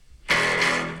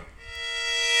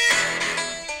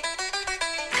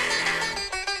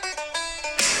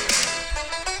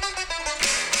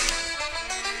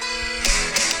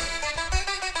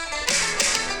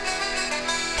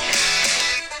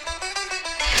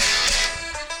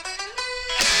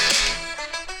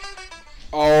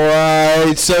All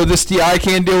right, so this is the I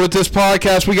Can't Deal With This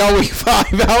podcast. We got week 5.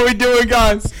 How we doing,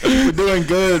 guys? We're doing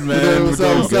good, man. We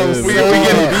getting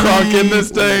crunk in this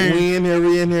thing.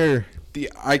 We in here.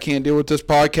 The I Can't Deal With This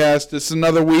podcast. This is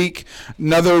another week.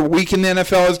 Another week in the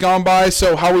NFL has gone by.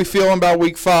 So how we feeling about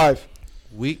week 5?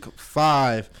 Week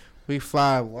 5.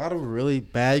 A lot of really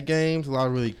bad games, a lot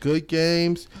of really good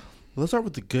games. Let's start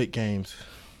with the good games.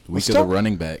 Week of the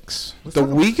running backs. The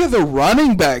week of the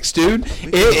running backs, dude.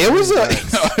 It was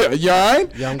a. You all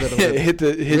right? Yeah, I'm good.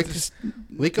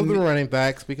 Week of the running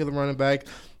backs.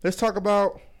 Let's talk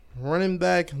about running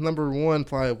back number 1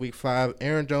 probably week 5.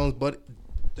 Aaron Jones, but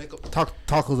talk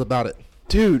us about it.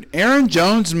 Dude, Aaron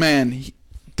Jones, man,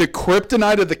 the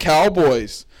kryptonite of the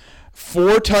Cowboys.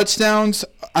 4 touchdowns.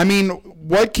 I mean,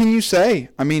 what can you say?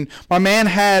 I mean, my man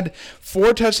had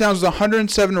 4 touchdowns,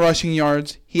 107 rushing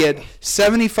yards. He had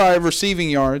 75 receiving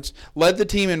yards, led the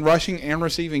team in rushing and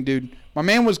receiving, dude. My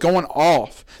man was going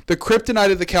off. The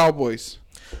kryptonite of the Cowboys.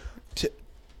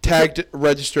 Tagged,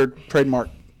 registered, trademark,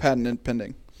 patent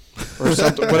pending. Or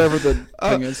something, whatever the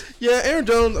thing is. Yeah, Aaron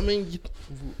Jones, I mean,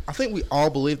 I think we all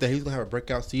believed that he was going to have a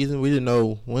breakout season. We didn't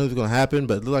know when it was going to happen,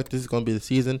 but it looked like this is going to be the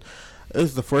season. This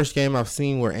is the first game I've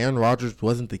seen where Aaron Rodgers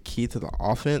wasn't the key to the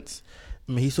offense.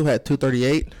 I mean, he still had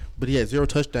 238, but he had 0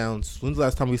 touchdowns. When's the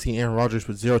last time we've seen Aaron Rodgers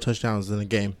with 0 touchdowns in a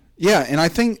game? Yeah, and I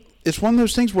think it's one of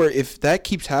those things where if that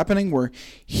keeps happening, where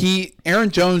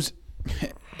Aaron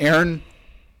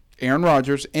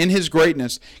Rodgers, in his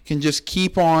greatness, can just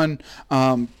keep on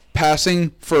passing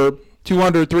for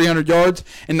 200, 300 yards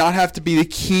and not have to be the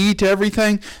key to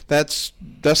everything, that's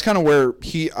kind of where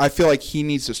I feel like he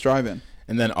needs to strive in.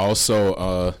 And then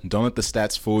also, don't let the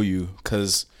stats fool you,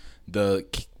 because the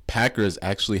Packers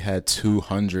actually had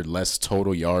 200 less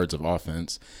total yards of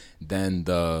offense than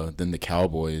the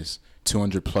Cowboys.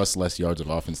 200 plus less yards of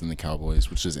offense than the Cowboys,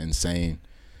 which is insane.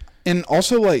 And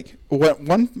also, like,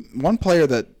 one player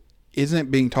that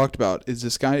isn't being talked about is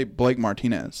this guy Blake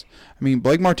Martinez. I mean,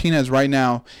 Blake Martinez right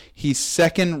now, he's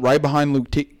second right behind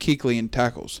Luke Kuechly in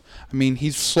tackles. I mean,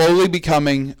 he's slowly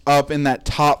becoming up in that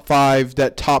top 5,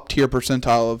 that top tier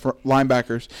percentile of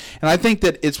linebackers. And I think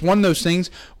that it's one of those things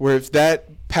where if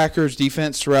that Packers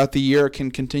defense throughout the year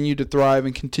can continue to thrive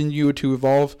and continue to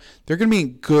evolve, they're going to be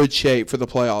in good shape for the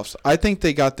playoffs. I think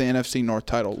they got the NFC North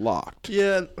title locked.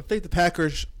 Yeah, I think the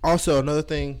Packers, also another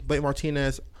thing, Blake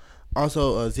Martinez,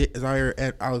 also,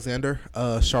 Zaire Alexander,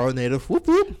 Charlotte native. Whoop,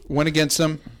 whoop. Went against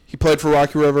him. He played for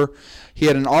Rocky River. He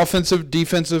had an offensive,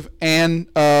 defensive, and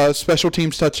special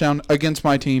teams touchdown against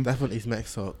my team. That's when East Mac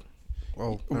sucked.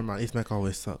 Oh, never mind. East Mac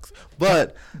always sucks.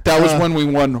 But that was when we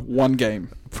won 1 game.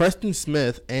 Preston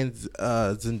Smith and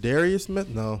Zendarius Smith.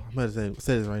 No, I'm going to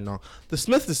say this right now. The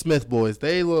Smith boys.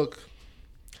 They look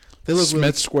Smith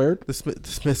really, squared. The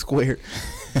Smith squared.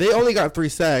 They only got 3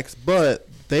 sacks, but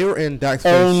they were in Dak's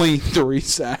face. Only 3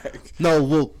 sacks. No,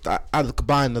 well, I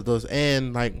combined those,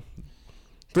 and like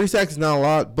 3 sacks is not a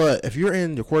lot. But if you're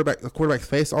in the quarterback's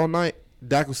face all night,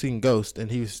 Dak was seeing ghosts,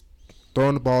 and he was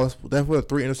throwing the ball. That's where the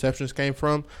 3 interceptions came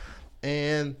from,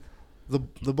 and the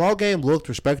ball game looked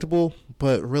respectable,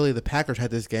 but really the Packers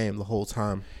had this game the whole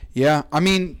time. Yeah, I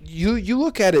mean, you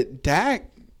look at it, Dak.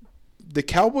 The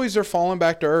Cowboys are falling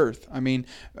back to earth. I mean,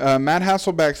 Matt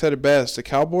Hasselbeck said it best. The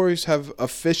Cowboys have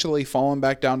officially fallen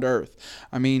back down to earth.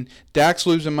 I mean, Dak's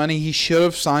losing money. He should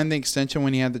have signed the extension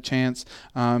when he had the chance.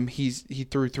 He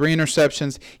threw 3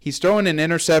 interceptions. He's throwing an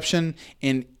interception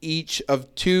in each of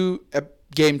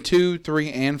game 2,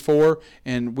 3, and 4.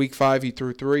 In week 5, he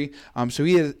threw 3. So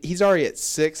he's already at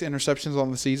 6 interceptions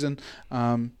on the season.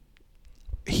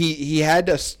 He had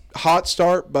a hot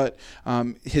start, but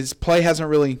his play hasn't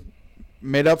really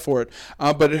made up for it.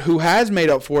 But who has made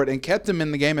up for it and kept him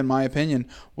in the game, in my opinion,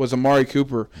 was Amari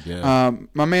Cooper. Yeah.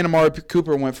 My man Amari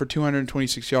Cooper went for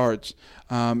 226 yards.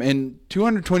 And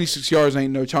 226 yards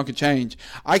ain't no chunk of change.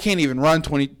 I can't even run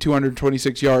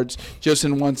 226 yards just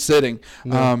in one sitting.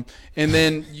 No. And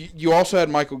then you also had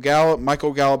Michael Gallup.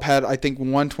 Michael Gallup had, I think,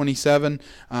 127.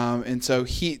 And so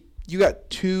you got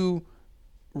 2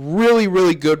 really,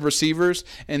 really good receivers,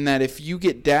 and that if you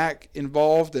get Dak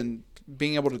involved and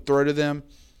being able to throw to them.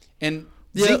 And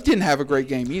Zeke didn't have a great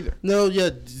game either. No,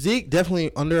 yeah, Zeke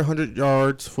definitely under 100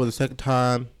 yards for the second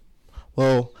time.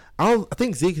 Well, I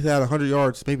think Zeke has had 100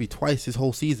 yards maybe twice this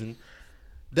whole season.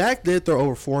 Dak did throw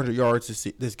over 400 yards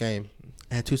this game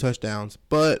and had 2 touchdowns.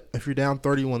 But if you're down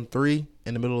 31-3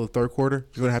 in the middle of the third quarter,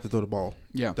 you're going to have to throw the ball.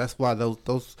 Yeah. That's why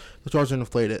those yards are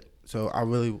inflated. So I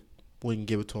really wouldn't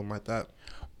give it to him like that.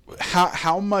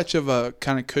 How much of a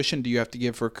kind of cushion do you have to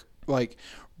give for, like,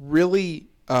 really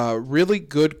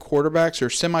good quarterbacks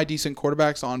or semi-decent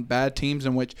quarterbacks on bad teams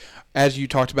in which, as you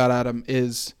talked about, Adam,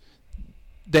 is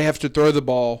they have to throw the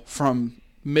ball from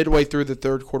midway through the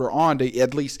third quarter on to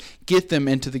at least get them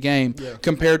into the game,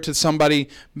 compared to somebody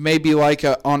maybe like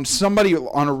on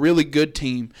a really good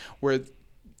team where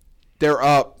they're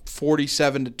up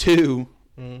 47-2.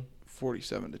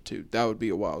 47-2. That would be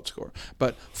a wild score.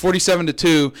 But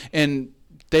 47-2, and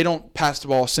they don't pass the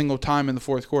ball a single time in the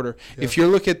fourth quarter. Yeah. If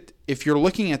you're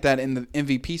looking at that in the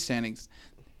MVP standings,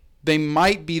 they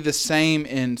might be the same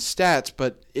in stats,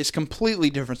 but it's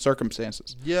completely different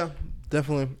circumstances. Yeah,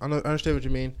 definitely. I understand what you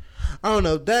mean. I don't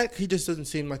know. Dak, he just doesn't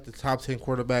seem like the top 10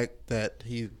 quarterback that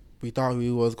we thought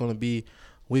he was going to be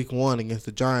week 1 against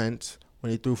the Giants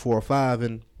when he threw 4 or 5.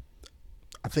 And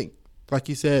I think, like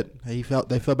you said, they fell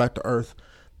back to earth.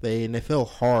 They fell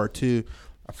hard too.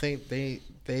 I think they're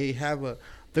going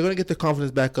to get their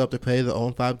confidence back up to play the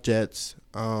 0-5 Jets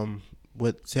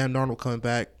with Sam Darnold coming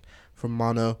back from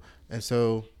mono, and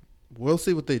so we'll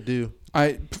see what they do.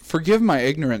 I forgive my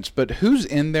ignorance, but who's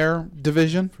in their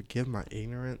division? Forgive my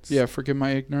ignorance? Yeah, forgive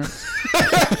my ignorance.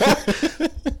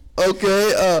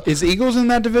 Okay. Is Eagles in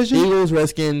that division? Eagles,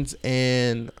 Redskins,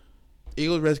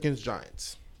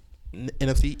 Giants.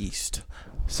 NFC East.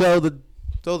 So the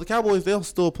Cowboys, they'll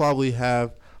still probably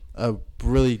have a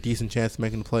really decent chance of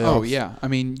making the playoffs. Oh yeah, I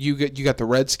mean you got the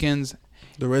Redskins.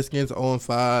 The Redskins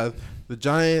 0-5. The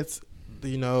Giants,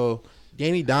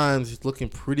 Danny Dimes is looking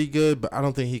pretty good, but I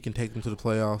don't think he can take them to the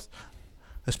playoffs.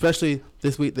 Especially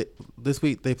this week. This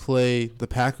week they play the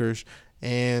Packers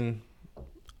and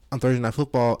on Thursday Night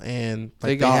Football, and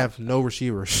they have no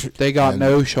receivers. They got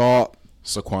no shot.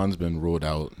 Saquon's been ruled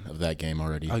out of that game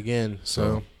already again.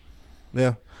 So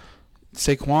yeah,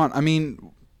 Saquon. I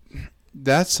mean,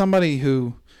 that's somebody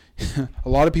who a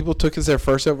lot of people took as their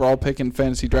first overall pick in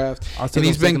fantasy draft. And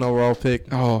he's been an overall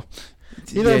pick. Oh,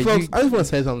 folks, I just want to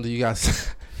say something to you guys.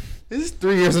 This is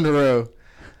 3 years in a row.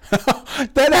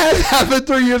 That has happened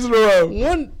 3 years in a row.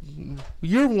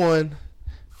 Year 1,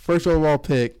 first overall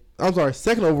pick. I'm sorry,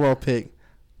 second overall pick.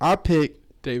 I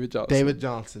picked David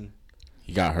Johnson.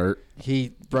 He got hurt.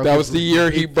 He broke. That was the year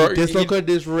he broke. Dislocated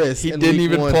his wrist. He didn't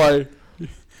even play.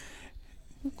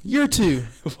 Year 2,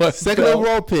 second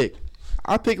overall pick.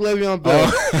 I picked Le'Veon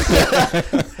Bell.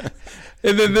 Oh.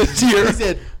 And then this year he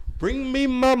said, "Bring me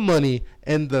my money,"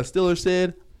 and the Steelers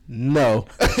said, "No."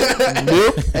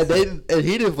 Nope. And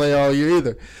he didn't play all year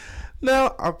either.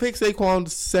 Now I picked Saquon,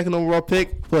 second overall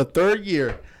pick for a third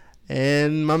year,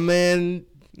 and my man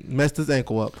messed his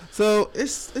ankle up. So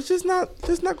it's just not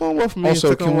going well for me.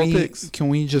 Also, can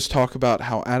we just talk about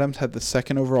how Adams had the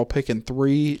second overall pick in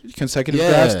 3 consecutive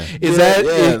drafts? Is that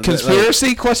a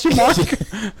conspiracy? Question mark.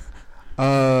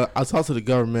 I talked to the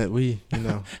government.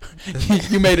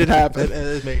 You made it happen.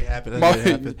 Let's make it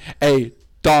happen. Hey,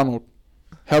 Donald,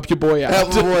 help your boy out.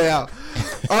 Help my boy out.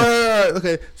 All right.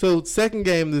 Okay. So second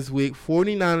game this week,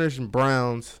 49ers and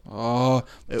Browns. Oh,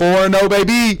 4-0,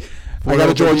 baby. I got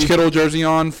a George Kittle jersey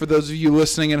on for those of you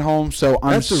listening at home, so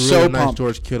I'm That's a really so nice pumped.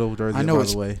 George Kittle jersey. I know, by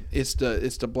the way. It's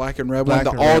the black and red one,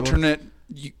 the alternate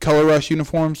color rush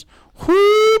uniforms. Whoo,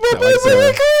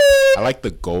 I like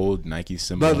the gold Nike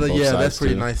symbol. On both sides that's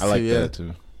pretty too. nice too. I like that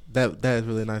too. That is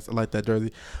really nice. I like that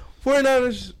jersey.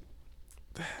 49ers,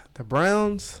 the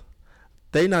Browns,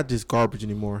 they not just garbage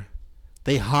anymore.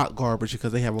 They hot garbage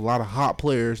because they have a lot of hot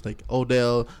players like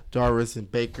Odell, Jarvis,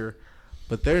 and Baker,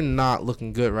 but they're not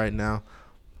looking good right now.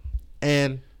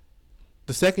 And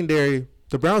the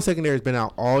Browns secondary has been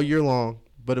out all year long,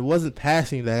 but it wasn't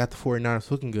passing that got the 49ers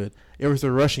looking good. It was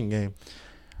the rushing game.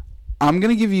 I'm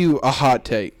going to give you a hot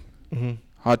take. Mm-hmm.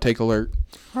 Hot take alert.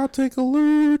 Hot take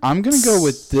alert. I'm going to go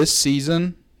with this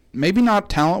season. Maybe not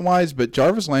talent-wise, but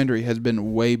Jarvis Landry has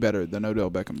been way better than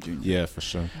Odell Beckham Jr. Yeah, for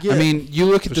sure. Yeah. I mean, you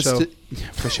look at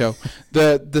for sure.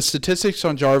 The statistics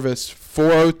on Jarvis: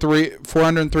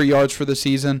 403 yards for the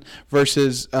season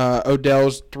versus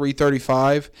Odell's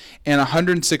 335, and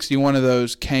 161 of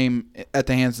those came at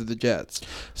the hands of the Jets.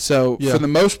 So for the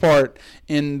most part,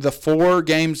 in the 4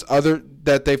 games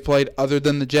that they've played other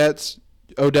than the Jets,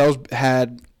 Odell's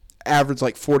had average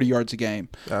like 40 yards a game.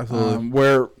 Absolutely.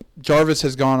 Where Jarvis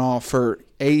has gone off for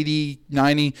 80,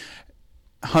 90,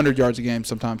 100 yards a game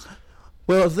sometimes.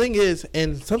 Well, the thing is,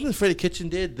 and something Freddie Kitchen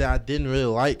did that I didn't really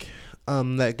like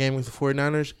that game with the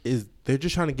 49ers is they're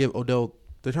just trying to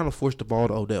they're trying to force the ball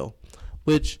to Odell,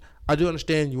 which I do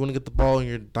understand. You want to get the ball in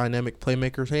your dynamic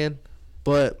playmaker's hand,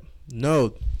 but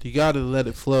no, you got to let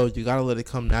it flow. You got to let it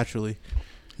come naturally.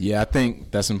 Yeah, I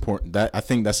think that's important. I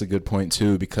think that's a good point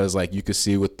too, because like you could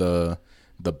see with the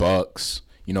Bucks,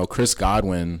 Chris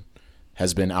Godwin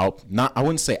has been I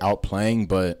wouldn't say outplaying,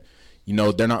 but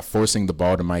they're not forcing the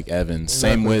ball to Mike Evans.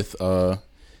 Exactly.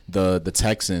 the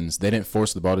Texans, they didn't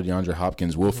force the ball to DeAndre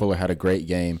Hopkins. Will Fuller had a great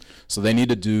game, so they need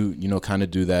to do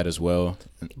that as well.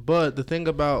 But the thing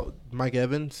about Mike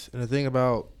Evans and the thing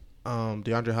about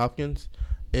DeAndre Hopkins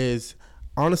is,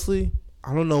 honestly,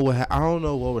 I don't know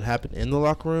what would happen in the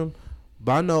locker room.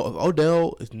 But I know if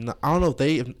Odell is not, I don't know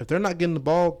if they're not getting the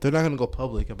ball, they're not gonna go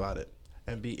public about it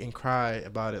and cry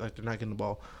about it like they're not getting the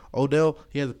ball. Odell,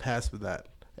 he has a pass for that.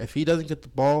 If he doesn't get the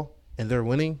ball and they're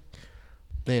winning,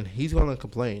 then he's gonna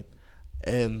complain.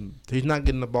 And he's not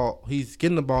getting the ball. He's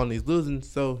getting the ball and he's losing,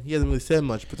 so he hasn't really said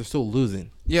much, but they're still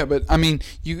losing. Yeah, but I mean,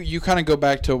 you kind of go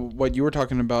back to what you were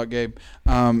talking about, Gabe.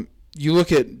 You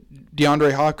look at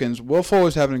DeAndre Hopkins. Will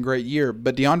Fuller's having a great year,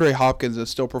 but DeAndre Hopkins is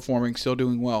still performing, still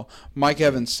doing well. Mike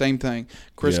Evans, same thing.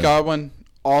 Chris Godwin,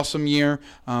 awesome year,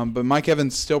 but Mike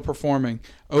Evans still performing.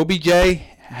 OBJ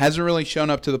hasn't really shown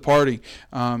up to the party,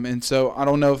 and so I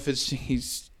don't know if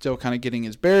he's still kind of getting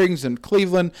his bearings in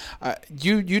Cleveland.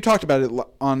 You talked about it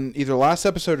on either last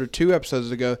episode or 2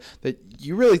 episodes ago that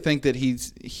you really think that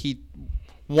he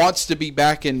wants to be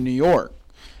back in New York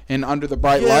and under the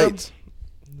bright lights.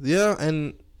 Yeah,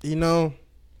 and, he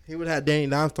would have Danny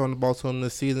Dimes throwing the ball to him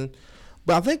this season.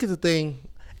 But I think it's a thing.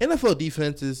 NFL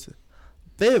defenses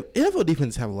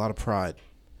have a lot of pride.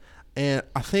 And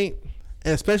I think,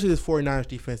 and especially this 49ers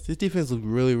defense, this defense looks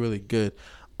really, really good.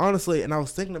 Honestly, and I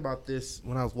was thinking about this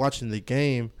when I was watching the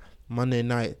game Monday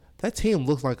night. That team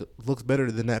looks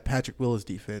better than that Patrick Willis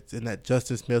defense and that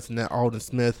Justin Smith and that Alden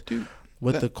Smith. Dude,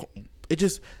 it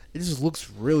just looks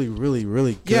really, really,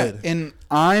 really good. Yeah, and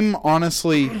I'm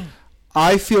honestly,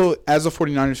 I feel, as a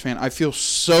 49ers fan, I feel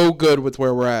so good with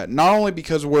where we're at. Not only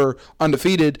because we're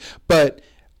undefeated, but,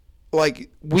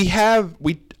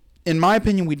 in my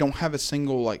opinion, we don't have a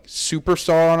single,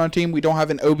 superstar on our team. We don't have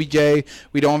an OBJ.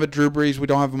 We don't have a Drew Brees. We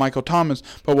don't have a Michael Thomas.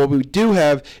 But what we do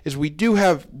have is we do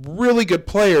have really good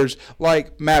players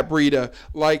like Matt Breida,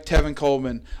 like Tevin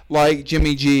Coleman, like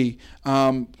Jimmy G,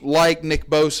 like Nick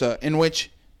Bosa, in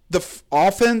which the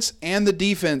offense and the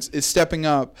defense is stepping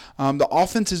up. The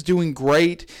offense is doing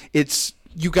great.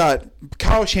 You got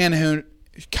Kyle Shanahan,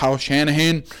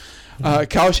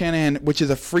 which is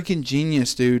a freaking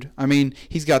genius, dude. I mean,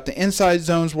 he's got the inside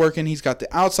zones working. He's got the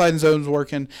outside zones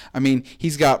working. I mean,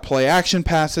 he's got play action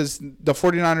passes. The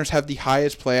 49ers have the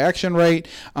highest play action rate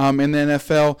in the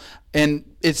NFL. And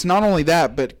it's not only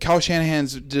that, but Kyle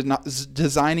Shanahan's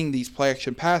designing these play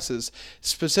action passes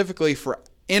specifically for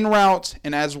in routes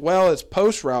and as well as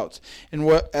post routes. And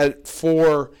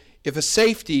if a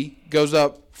safety goes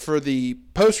up for the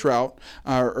post route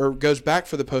or goes back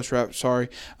for the post route,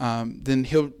 then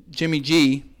Jimmy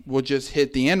G will just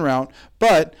hit the in route.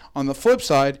 But on the flip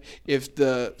side, if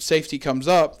the safety comes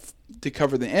up to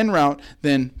cover the in route,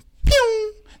 then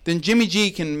Jimmy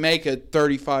G can make a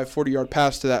 35, 40-yard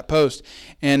pass to that post.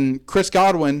 And Marquise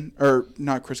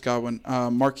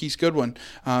Goodwin,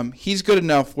 he's good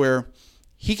enough where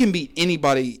he can beat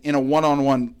anybody in a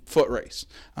one-on-one foot race.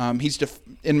 He's,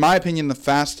 in my opinion, the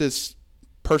fastest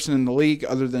person in the league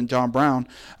other than John Brown.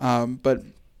 But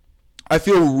I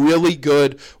feel really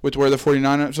good with where the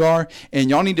 49ers are, and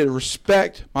y'all need to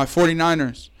respect my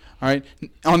 49ers. All right,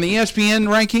 on the ESPN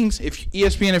rankings, if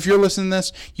you're listening to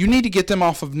this, you need to get them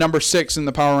off of number 6 in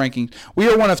the power rankings. We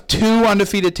are one of 2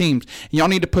 undefeated teams. And y'all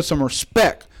need to put some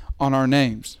respect on our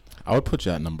names. I would put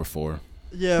you at number 4.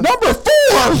 Yeah, number 4.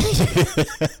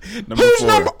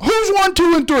 Who's 1,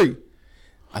 2, and 3?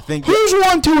 I think who's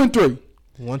 1, 2, and 3?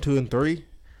 1, 2, and 3.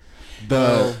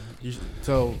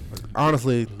 So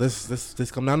honestly,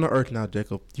 let's come down to earth now,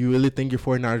 Jacob. You really think your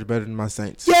 49ers are better than my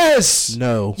Saints? Yes.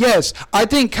 No. Yes. I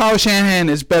think Kyle Shanahan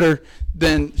is better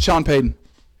than Sean Payton.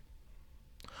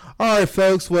 All right,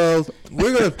 folks. Well,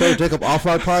 we're gonna throw Jacob off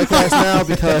our podcast now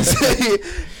because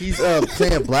he's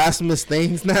saying blasphemous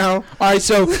things now. All right,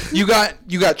 so you got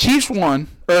Chiefs 1,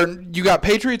 or you got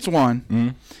Patriots 1. Mm-hmm.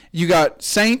 You got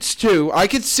Saints 2. I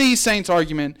could see Saints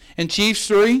argument, and Chiefs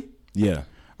 3. Yeah.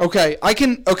 Okay, I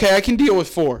can deal with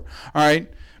 4. All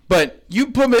right, but you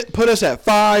put us at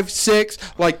 5, 6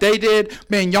 like they did.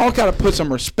 Man, y'all got to put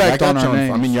some respect on our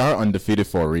names. I mean, y'all are undefeated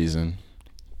for a reason.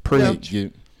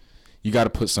 Pretty. You got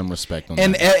to put some respect on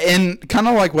that. And kind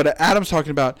of like what Adam's talking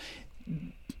about,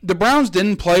 the Browns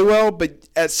didn't play well, but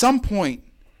at some point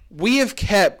we have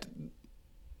kept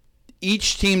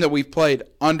each team that we've played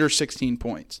under 16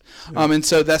 points. And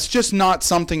so that's just not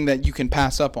something that you can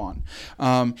pass up on.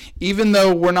 Even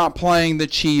though we're not playing the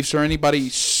Chiefs or anybody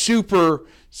super,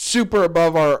 super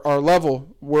above our level,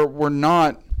 we're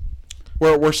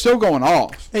still going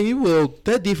off. And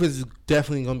that defense is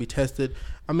definitely going to be tested.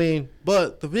 I mean,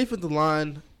 but the defensive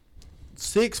line,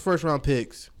 6 first-round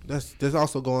picks, that's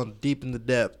also going deep in the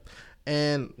depth.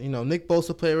 And, Nick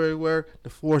Bosa played very well.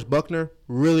 DeForest Buckner,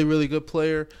 really, really good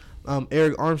player.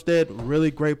 Eric Armstead,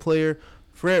 really great player.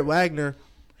 Fred Wagner,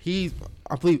 he's,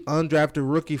 I believe, undrafted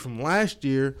rookie from last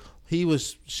year. He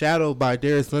was shadowed by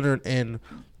Darius Leonard and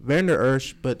Vander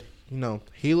Esch, but,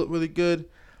 he looked really good.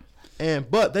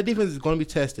 But that defense is going to be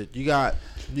tested. You got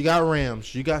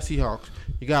Rams, you got Seahawks,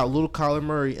 you got little Kyler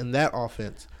Murray in that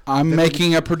offense. I'm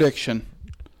making a prediction.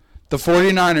 The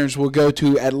 49ers will go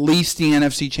to at least the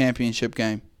NFC Championship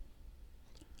game.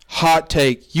 Hot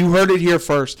take. You heard it here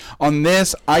first. On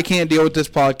this, I can't deal with this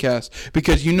podcast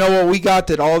because you know what we got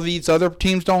that all these other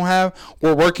teams don't have?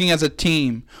 We're working as a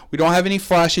team. We don't have any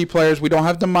flashy players. We don't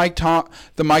have the Mike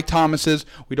Thomases.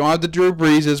 We don't have the Drew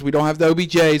Breeses. We don't have the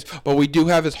OBJs. But we do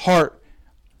have his heart.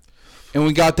 And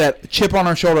we got that chip on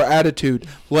our shoulder attitude.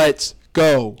 Let's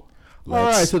go. All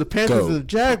right, so the Panthers and the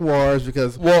Jaguars,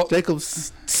 because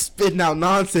Jacob's spitting out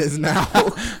nonsense now.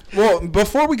 Well,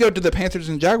 before we go to the Panthers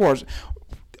and Jaguars,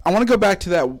 I want to go back to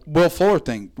that Will Fuller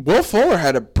thing. Will Fuller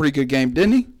had a pretty good game,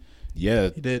 didn't he? Yeah.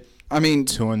 He did. I mean,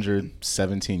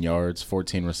 217 yards,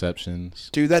 14 receptions.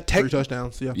 Dude, that 3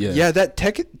 touchdowns, yeah. Yeah, that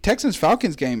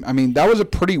Texans-Falcons game, I mean, that was a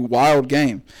pretty wild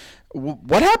game.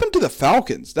 What happened to the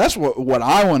Falcons? That's what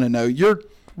I want to know. You're,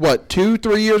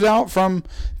 2-3 years out from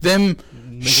them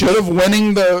should have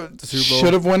winning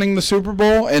the Super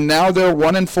Bowl, and now they're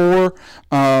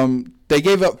 1-4. They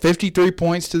gave up 53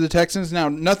 points to the Texans. Now,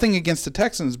 nothing against the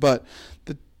Texans, but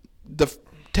the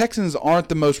Texans aren't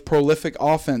the most prolific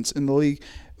offense in the league.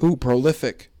 Ooh,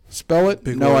 prolific. Spell it?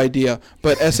 Big no word. idea.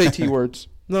 But SAT words.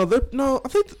 I think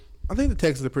the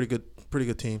Texans are a pretty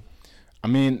good team. I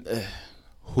mean,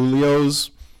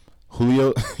 Julio's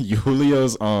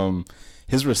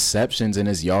his receptions and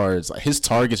his yards, like his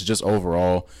targets just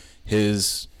overall,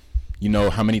 his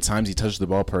how many times he touched the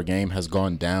ball per game has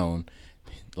gone down.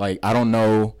 Like, I don't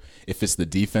know if it's the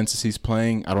defenses he's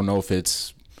playing. I don't know if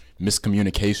it's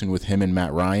miscommunication with him and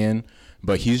Matt Ryan,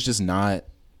 but he's just not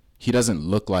 – he doesn't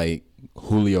look like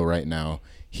Julio right now.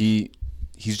 He's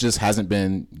just hasn't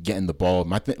been getting the ball.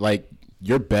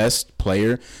 Your best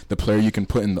player, the player you can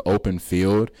put in the open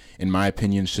field, in my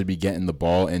opinion, should be getting the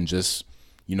ball and just,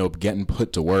 getting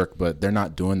put to work, but they're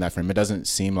not doing that for him. It doesn't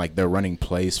seem like they're running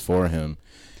plays for him,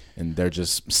 and they're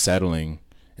just settling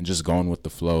and just going with the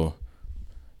flow.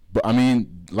 But, I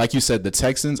mean, like you said, the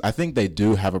Texans, I think they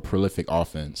do have a prolific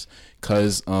offense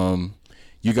because their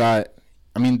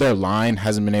line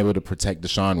hasn't been able to protect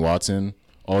Deshaun Watson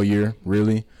all year,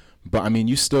 really. But, I mean,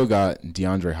 you still got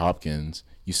DeAndre Hopkins.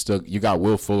 You got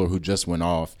Will Fuller, who just went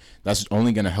off. That's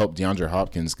only going to help DeAndre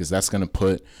Hopkins because that's going to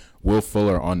put Will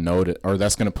Fuller on notice, or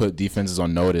that's going to put defenses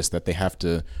on notice that they have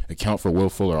to account for Will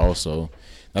Fuller also.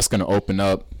 That's going to open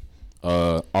up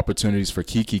opportunities for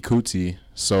Kiki Kuti.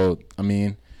 So, I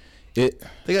mean, they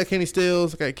got Kenny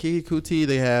Stills, they got Kiki Kuti,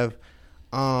 they have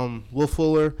Will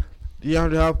Fuller,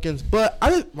 DeAndre Hopkins. But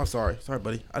I'm sorry,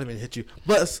 buddy, I didn't mean to hit you.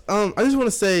 But I just want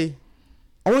to say,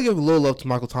 I want to give a little love to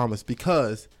Michael Thomas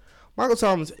because Michael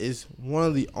Thomas is one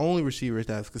of the only receivers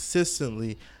that's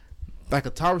consistently, like a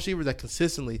top receiver that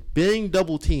consistently being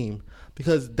double teamed,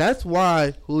 because that's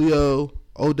why Julio,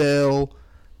 Odell,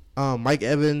 Mike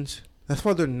Evans, that's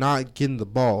why they're not getting the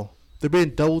ball. They're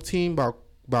being double teamed by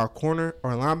a corner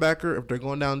or a linebacker if they're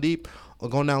going down deep or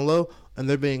going down low, and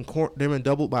they're being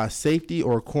doubled by a safety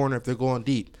or a corner if they're going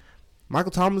deep.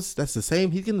 Michael Thomas, that's the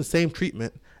same. He's getting the same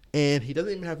treatment, and he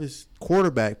doesn't even have his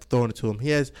quarterback throwing it to him. He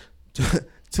has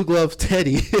two gloves,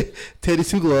 Teddy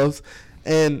two gloves,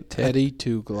 and Teddy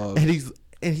two gloves,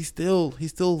 and he's still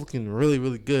looking really,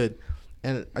 really good.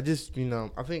 And I just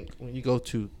I think when you go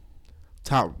to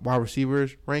top wide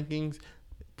receivers rankings,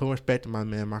 put respect to my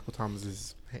man Michael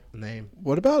Thomas's name.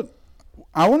 What about?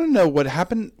 I want to know what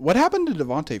happened. What happened to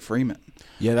Devontae Freeman?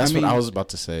 Yeah, that's what I was about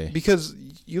to say. Because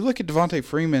you look at Devontae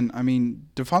Freeman. I mean,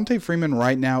 Devontae Freeman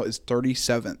right now is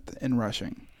 37th in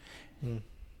rushing,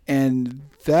 and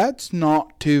that's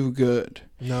not too good.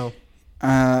 No.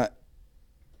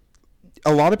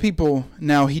 A lot of people,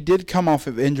 now he did come off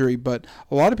of injury, but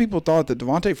a lot of people thought that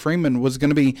Devontae Freeman was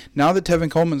going to be, now that Tevin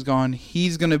Coleman's gone,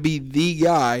 he's going to be the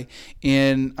guy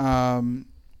in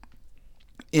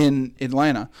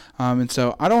Atlanta. And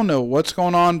so I don't know what's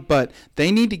going on, but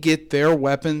they need to get their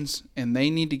weapons, and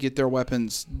they need to get their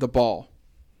weapons the ball.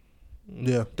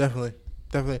 Yeah, definitely.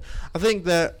 I definitely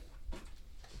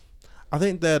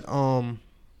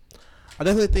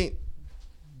think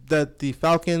that the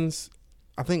Falcons,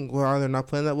 I think why they're not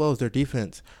playing that well is their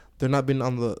defense. They're not being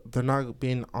on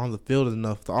the field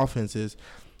enough. The offense is,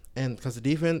 and because the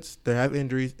defense, they have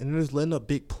injuries and they're just letting up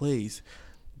big plays.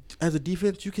 As a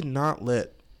defense, you cannot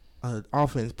let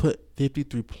offense put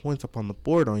 53 points up on the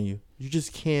board on you. You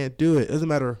just can't do it. It doesn't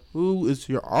matter who is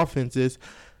your offense is.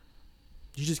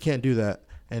 You just can't do that.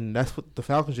 And that's what the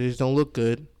Falcons just don't look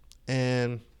good.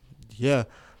 And, yeah,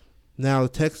 now the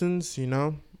Texans, we're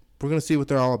going to see what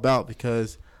they're all about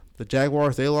because the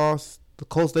Jaguars, they lost. The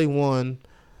Colts, they won.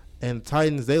 And the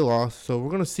Titans, they lost. So we're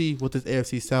going to see what this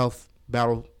AFC South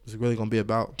battle is really going to be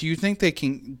about. Do you think they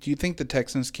can? Do you think the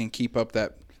Texans can keep up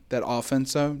that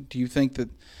offense though? Do you think that,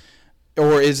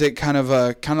 or is it kind of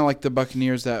like the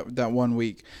Buccaneers that 1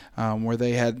 week where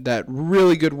they had that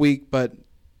really good week, but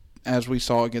as we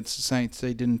saw against the Saints,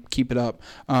 they didn't keep it up.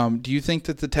 Do you think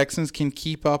that the Texans can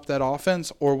keep up that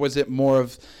offense, or was it more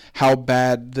of how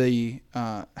bad the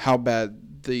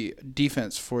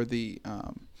defense for the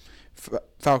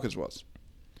Falcons was?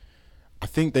 I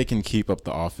think they can keep up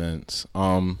the offense.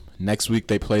 Next week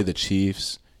they play the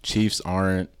Chiefs. Chiefs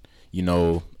aren't,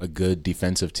 a good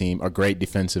defensive team, a great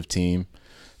defensive team.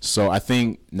 So I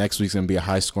think next week's going to be a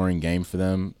high-scoring game for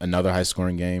them, another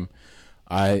high-scoring game.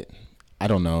 I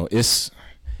don't know. It's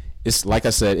like I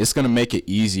said, it's going to make it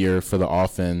easier for the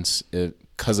offense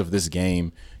because of this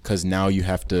game, because now you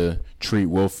have to treat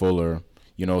Will Fuller.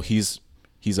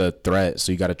 He's a threat,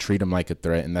 so you got to treat him like a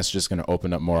threat, and that's just going to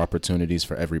open up more opportunities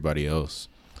for everybody else.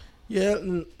 Yeah,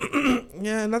 and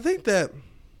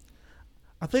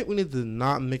I think we need to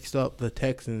not mix up the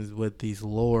Texans with these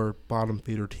lower bottom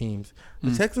feeder teams.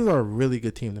 The Texans are a really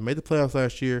good team. They made the playoffs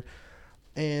last year.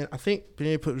 And I think we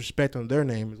need to put respect on their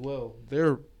name as well.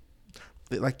 They're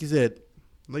like you said,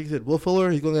 Will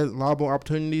Fuller, he's going to get a lot more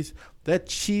opportunities. That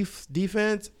Chiefs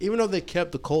defense, even though they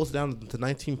kept the Colts down to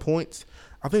 19 points,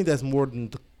 I think that's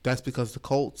that's because the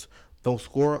Colts don't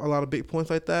score a lot of big points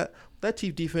like that. That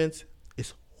Chiefs defense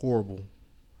is horrible.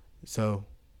 So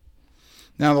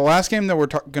now the last game that we're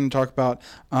going to talk about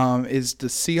is the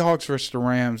Seahawks versus the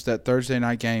Rams, that Thursday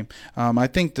night game. I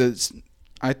think this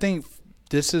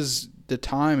is the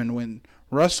time and when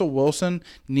Russell Wilson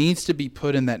needs to be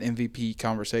put in that MVP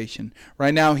conversation.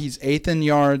 Right now, he's 8th in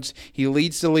yards. He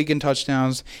leads the league in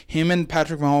touchdowns. Him and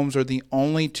Patrick Mahomes are the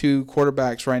only two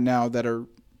quarterbacks right now that are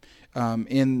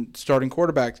in starting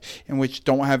quarterbacks in which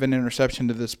don't have an interception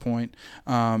to this point.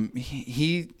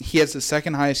 He has the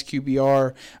second highest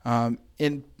QBR.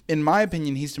 In my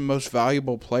opinion, he's the most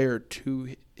valuable player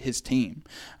to his team.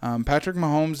 Patrick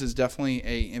Mahomes is definitely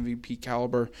a MVP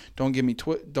caliber. Don't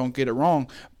get it wrong,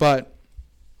 but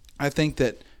I think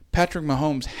that Patrick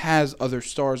Mahomes has other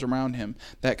stars around him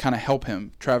that kind of help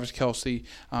him. Travis Kelce,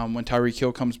 when Tyreek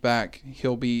Hill comes back,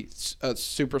 he'll be a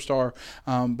superstar.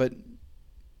 But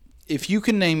if you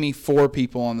can name me 4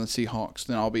 people on the Seahawks,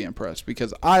 then I'll be impressed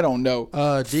because I don't know.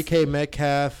 DK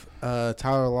Metcalf,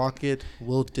 Tyler Lockett,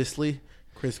 Will Dissly,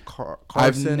 Chris Carson.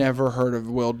 I've never heard of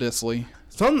Will Dissly.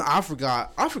 Something I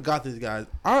forgot these guys.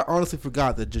 I honestly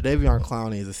forgot that Jadeveon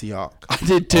Clowney is a Seahawk. I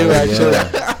did too, actually.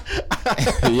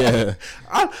 Yeah.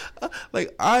 I'm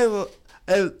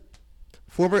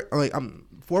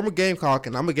former Gamecock,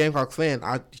 and I'm a Gamecock fan.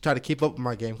 I try to keep up with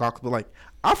my Gamecocks, but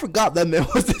I forgot that man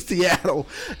was in Seattle,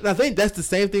 and I think that's the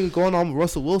same thing going on with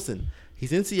Russell Wilson.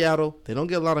 He's in Seattle. They don't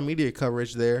get a lot of media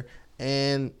coverage there,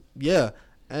 and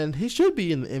and he should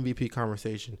be in the MVP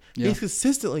conversation. Yeah. He's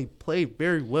consistently played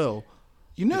very well.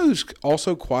 You know who's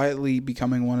also quietly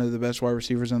becoming one of the best wide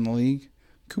receivers in the league?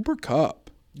 Cooper Kupp.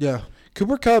 Yeah.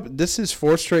 Cooper Kupp, this is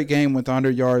 4th straight game with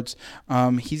 100 yards.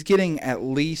 He's getting at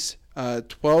least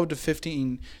 12 to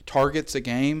 15 targets a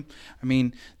game. I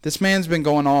mean, this man's been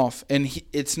going off, and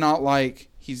it's not like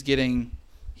he's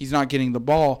not getting the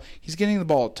ball. He's getting the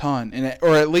ball a ton,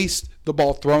 or at least the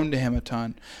ball thrown to him a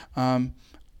ton.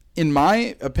 In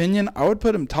my opinion, I would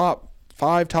put him top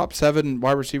 5, top 7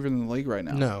 wide receiver in the league right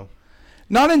now. No.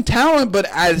 Not in talent, but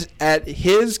at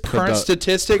his current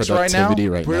statistics right now.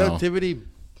 Productivity.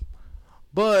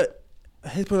 But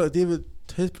his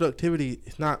productivity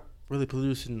is not really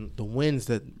producing the wins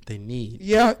that they need.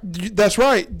 Yeah, that's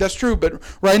right. That's true. But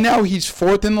right now he's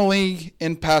 4th in the league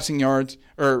in passing yards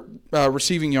or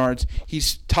receiving yards.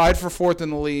 He's tied for 4th in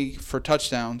the league for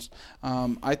touchdowns.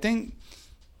 I think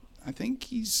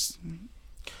he's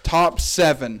top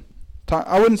 7.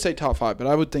 I wouldn't say top 5, but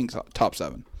I would think top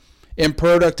 7 in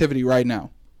productivity right now.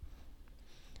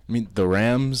 I mean, the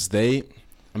Rams, they're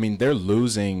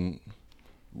losing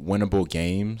winnable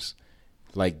games.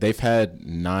 They've had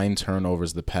 9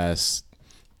 turnovers the past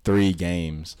 3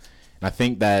 games. And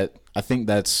I think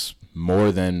that's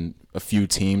more than a few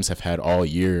teams have had all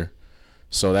year.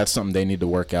 So that's something they need to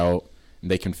work out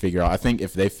and they can figure out. I think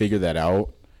if they figure that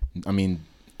out, I'm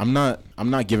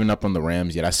not giving up on the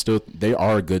Rams yet. They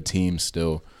are a good team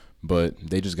still, but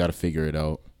they just got to figure it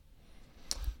out.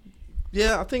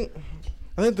 Yeah, I think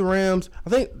I think the Rams.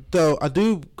 Though I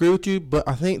do agree with you, but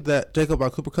I think that Jacob by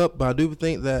Cooper Cup. But I do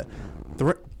think that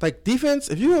defense.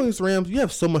 If you go against the Rams, you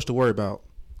have so much to worry about.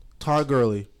 Todd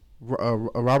Gurley,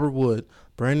 Robert Wood,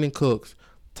 Brandon Cooks,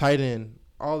 tight end,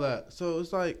 all that. So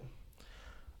it's like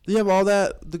you have all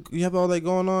that. You have all that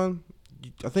going on.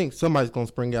 I think somebody's gonna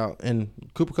spring out, and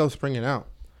Cooper Cup's springing out.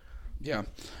 Yeah,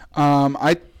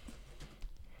 I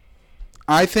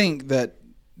think that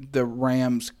the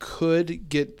Rams could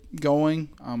get going.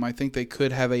 I think they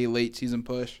could have a late season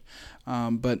push,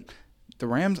 but the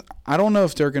Rams, I don't know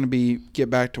if they're going to get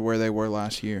back to where they were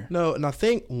last year. No, and I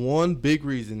think one huge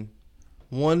reason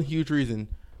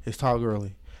is Todd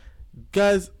Gurley.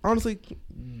 Guys, honestly,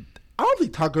 I don't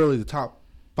think Todd Gurley is the top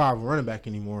 5 running back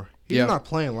anymore. He's not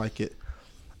playing like it.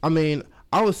 I mean,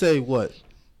 I would say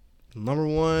number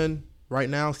 1 right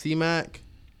now, C-Mac,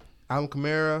 Alvin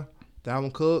Kamara,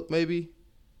 Dalvin Cook, maybe.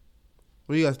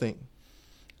 What do you guys think?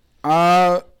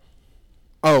 I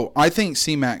think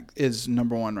C-Mac is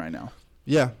number 1 right now.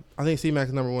 Yeah, I think C-Mac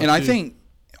is number 1. And too. I think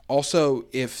also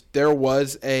if there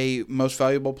was a most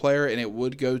valuable player and it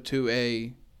would go to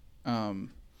a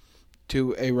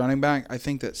running back, I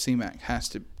think that C-Mac has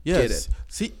to get it.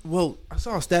 I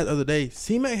saw a stat the other day.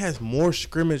 C-Mac has more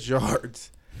scrimmage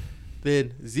yards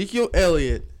than Ezekiel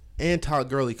Elliott and Todd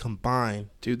Gurley combined.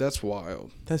 Dude, that's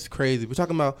wild. That's crazy. We're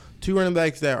talking about 2 running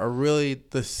backs that are really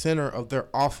the center of their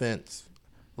offense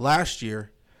last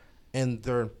year, and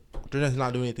they're just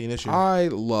not doing anything this year. I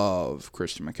love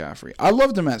Christian McCaffrey. I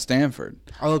loved him at Stanford.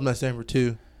 I love him at Stanford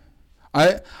too.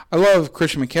 I love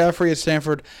Christian McCaffrey at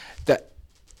Stanford.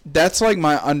 That's like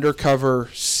my undercover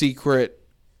secret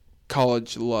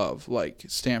college love, like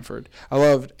Stanford. I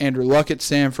loved Andrew Luck at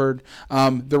Stanford.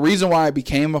 The reason why I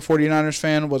became a 49ers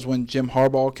fan was when Jim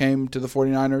Harbaugh came to the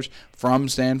 49ers from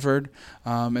Stanford.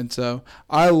 And so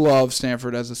I love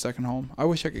Stanford as a second home. I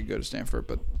wish I could go to Stanford,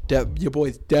 but your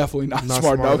boy's definitely not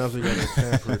smart enough. To go to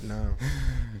Stanford, no.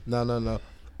 No.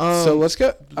 So let's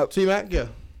go. C-Mac, yeah.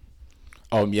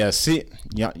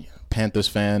 Panthers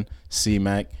fan,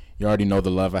 C-Mac. You already know the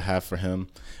love I have for him.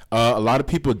 A lot of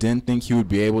people didn't think he would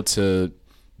be able to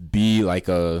be like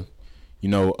a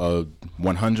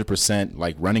 100%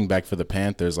 like running back for the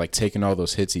Panthers, like taking all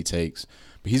those hits he takes.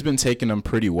 But he's been taking them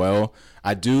pretty well.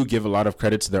 I do give a lot of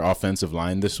credit to their offensive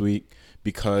line this week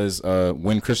because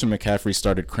when Christian McCaffrey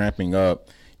started cramping up,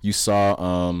 you saw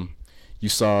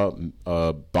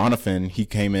Bonifin. He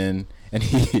came in and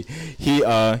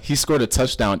he scored a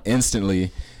touchdown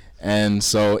instantly, and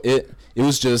so it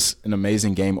was just an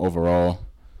amazing game overall.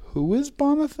 Who is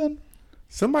Bonifin?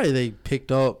 Somebody they picked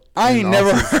up. I ain't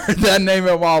never heard that name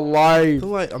in my life.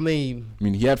 I mean,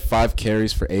 he had 5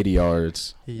 carries for 80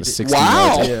 yards. 16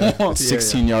 wow. Yards,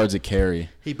 16 yards a carry.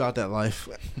 He about that life.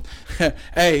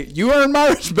 Hey, you earned my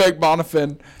respect,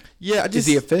 Bonifin. Yeah, is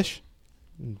he a fish?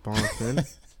 Bonifin.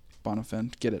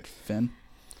 Bonifin, get it, Finn.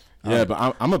 Yeah,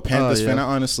 but I'm a Panthers fan. I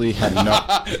honestly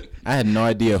had no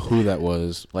idea who that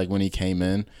was, like when he came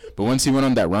in. But once he went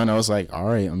on that run, I was like, all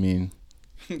right. I mean,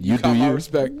 you do you.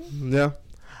 Respect. Yeah,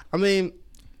 I mean,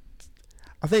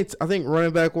 I think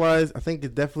running back wise, I think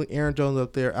it's definitely Aaron Jones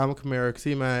up there, Alvin Kamara,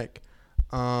 C-Mac,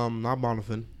 not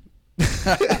Bonifin.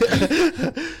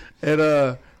 And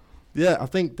I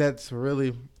think that's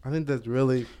really.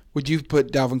 Would you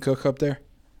put Dalvin Cook up there?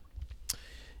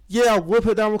 Yeah, I would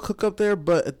put Dalvin Cook up there,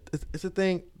 but it's the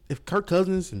thing. If Kirk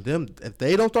Cousins and them, if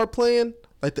they don't start playing,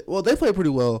 they played pretty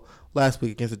well last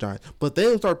week against the Giants, but they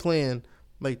don't start playing,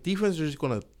 like defense are just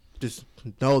gonna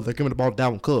know they're giving the ball to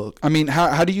Dalvin Cook. I mean,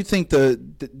 how do you think the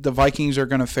Vikings are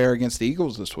gonna fare against the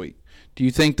Eagles this week? Do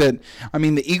you think that? I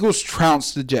mean, the Eagles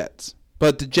trounced the Jets,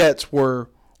 but the Jets were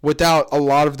without a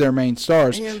lot of their main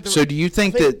stars. So do you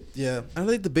think that? Yeah, I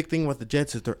think the big thing with the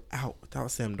Jets is they're out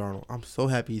without Sam Darnold. I'm so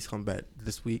happy he's come back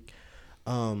this week.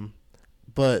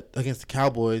 But against the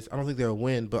Cowboys, I don't think they'll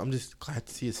win. But I'm just glad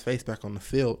to see his face back on the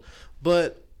field.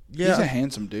 But yeah, he's a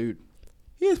handsome dude.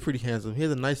 He is pretty handsome. He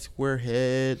has a nice square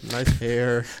head, nice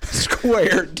hair.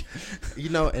 Squared.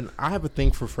 And I have a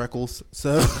thing for freckles,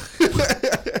 so.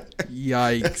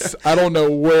 Yikes. I don't know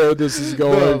where this is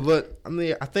going. No, but I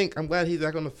mean, I'm glad he's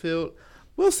back on the field.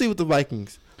 We'll see with the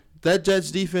Vikings. That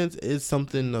Jets defense is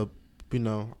something to,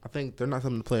 I think they're not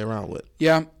something to play around with.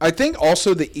 Yeah, I think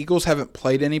also the Eagles haven't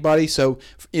played anybody. So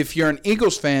if you're an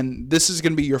Eagles fan, this is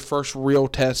going to be your first real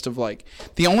test of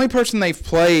the only person they've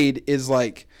played is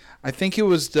I think it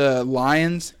was the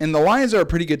Lions, and the Lions are a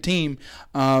pretty good team,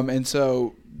 and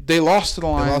so they lost to the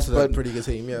Lions. They lost to a pretty good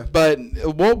team, yeah. But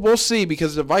we'll see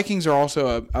because the Vikings are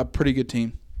also a pretty good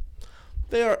team.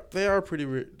 They are a pretty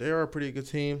good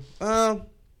team. The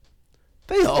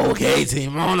They okay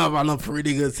team. I don't know about no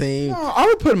pretty good team. No, I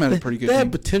would put them at a pretty good They have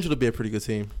team. potential to be a pretty good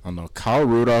team. I don't know. Kyle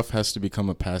Rudolph has to become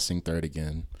a passing third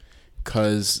again,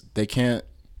 cause they can't.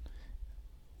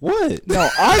 What? No,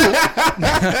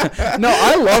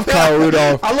 I love Kyle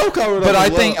Rudolph. I love Kyle Rudolph, But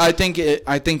as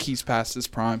I think he's past his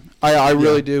prime. I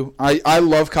really do. I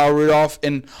love Kyle Rudolph,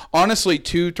 and honestly,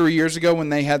 2-3 years ago when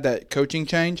they had that coaching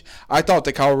change, I thought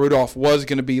that Kyle Rudolph was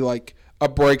going to be like a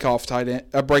breakout tight end.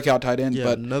 Yeah,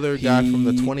 But another guy from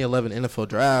the 2011 NFL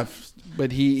draft.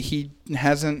 But he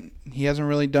hasn't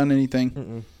really done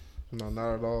anything. No,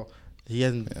 not at all. He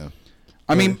hasn't. Yeah.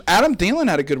 I mean, Adam Thielen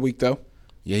had a good week though.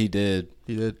 Yeah, he did.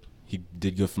 He did. He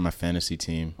did good for my fantasy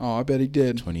team. Oh, I bet he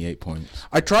did. 28 points.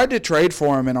 I tried to trade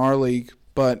for him in our league,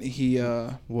 but he.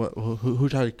 What?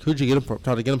 Who'd you get him from?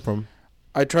 Tried to get him from?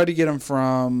 I tried to get him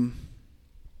from.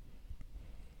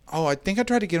 Oh, I think I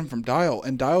tried to get him from Dial,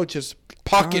 and Dial just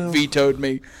pocket vetoed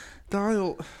me.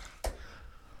 Dial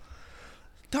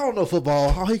don't know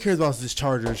football. All he cares about is his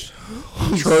Chargers.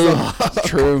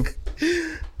 True.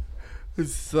 It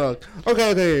suck.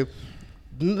 Okay.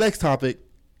 Next topic.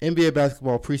 NBA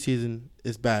basketball preseason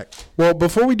is back. Well,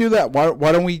 before we do that,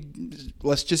 why don't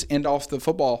let's just end off the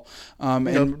football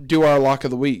and do our lock of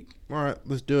the week. All right,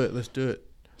 let's do it.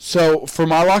 So, for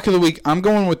my lock of the week, I'm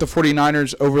going with the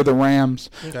 49ers over the Rams.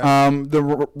 Okay.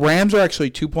 The Rams are actually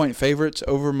 2-point favorites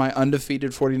over my undefeated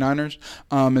 49ers.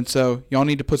 And so, y'all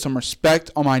need to put some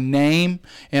respect on my name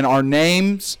and our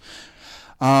names.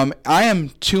 I am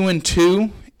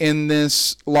 2-2 in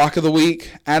this lock of the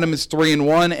week. Adam is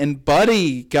 3-1, and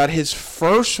Buddy got his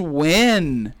first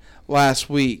win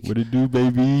last week. What it do,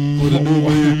 baby?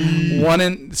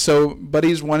 So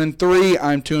Buddy's 1-3.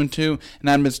 I'm 2-2, and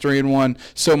Adam is 3-1.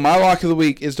 So my lock of the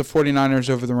week is the 49ers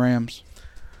over the Rams.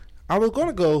 I was going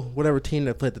to go whatever team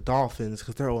that played the Dolphins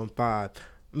because they're 0-5.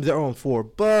 They're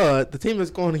 0-4, but the team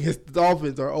that's going against the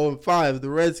Dolphins are 0-5, the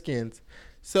Redskins.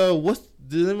 So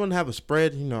does anyone have a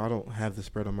spread? I don't have the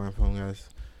spread on my phone, guys.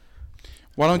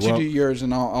 Why don't you do yours,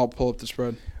 and I'll pull up the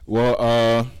spread. Well,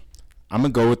 I'm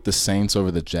going to go with the Saints over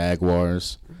the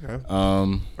Jaguars. Okay.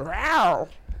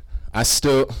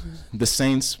 The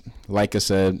Saints, like I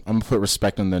said, I'm going to put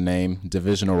respect on their name,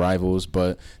 divisional rivals,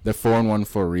 but they're 4-1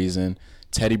 for a reason.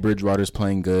 Teddy Bridgewater's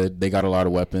playing good. They got a lot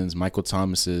of weapons. Michael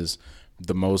Thomas is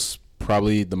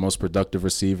probably the most productive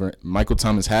receiver. Michael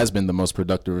Thomas has been the most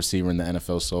productive receiver in the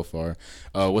NFL so far.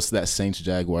 What's that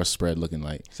Saints-Jaguars spread looking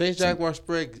like? Saints-Jaguars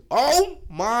spread. Oh,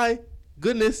 my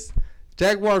goodness.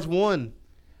 Jaguars won.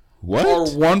 What? Or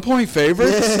 1-point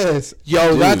favorites? Yes.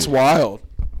 Yo, Dude. That's wild.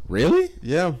 Really?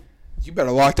 Yeah. You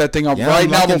better lock that thing up Yeah, right I'm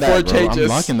now locking before that, it bro. changes. I'm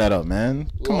locking that up, man.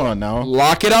 Come on now.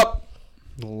 Lock it up.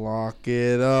 Lock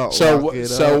it up.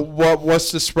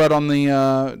 What's the spread on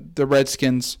the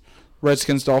Redskins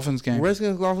Dolphins game?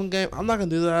 Redskins Dolphins game. I'm not gonna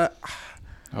do that.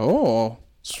 Oh,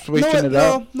 switching it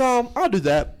up. No, I'll do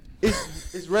that.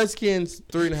 It's Redskins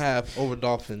 3.5 over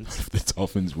Dolphins. If the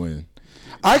Dolphins win.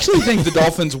 I actually think the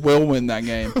Dolphins will win that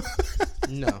game.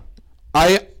 No,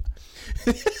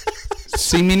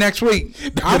 See me next week.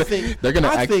 I think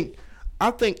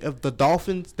if the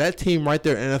Dolphins, that team right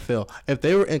there in NFL, if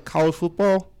they were in college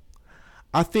football,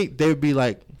 I think they would be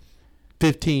like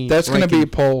 15. That's going to be a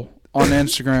poll on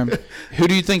Instagram. Who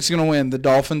do you think's going to win, the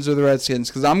Dolphins or the Redskins?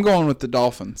 Because I'm going with the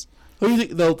Dolphins. Who do you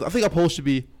think? Though I think our poll should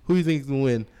be who do you think is going to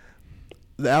win,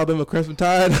 the Alabama Crimson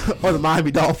Tide or the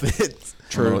Miami Dolphins?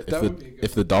 True.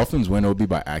 If the Dolphins win, it'll be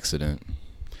by accident.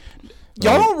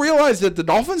 Y'all don't realize that the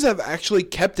Dolphins have actually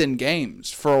kept in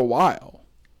games for a while.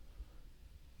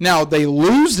 Now, they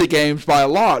lose the games by a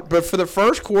lot, but for the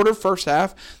first quarter, first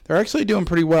half, they're actually doing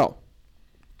pretty well.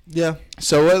 Yeah.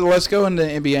 So let's go into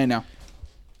NBA now.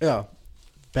 Yeah.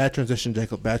 Bad transition,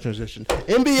 Jacob. Bad transition.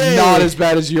 NBA. Not as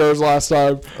bad as yours last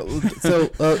time. So,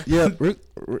 yeah, we're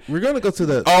going to go to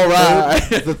the... All right.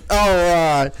 All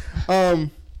right.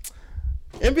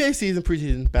 NBA season,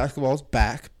 preseason, basketball's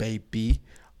back, baby.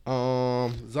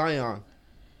 Zion.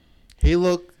 He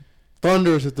looked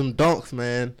thunderous with them dunks,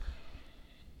 man.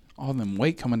 All them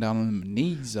weight coming down on them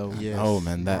knees, though. Yes. Oh,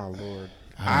 man, that... My Lord.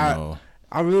 I don't know.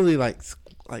 I really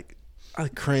I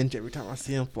cringe every time I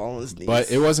see him fall on his knees.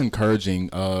 But it was encouraging.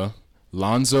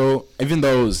 Lonzo, even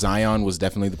though Zion was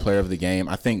definitely the player of the game,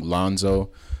 I think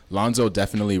Lonzo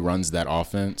definitely runs that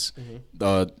offense.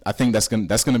 Mm-hmm. I think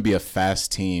that's gonna be a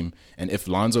fast team, and if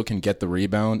Lonzo can get the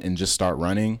rebound and just start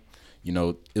running,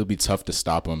 it'll be tough to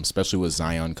stop him, especially with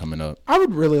Zion coming up. I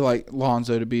would really like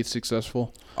Lonzo to be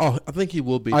successful. Oh, I think he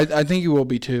will be. I think he will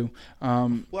be too.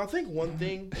 Well, I think one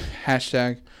thing.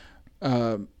 Hashtag.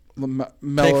 Tank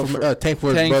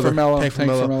for Melo.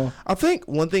 Melo. I think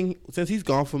one thing, since he's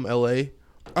gone from LA,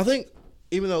 I think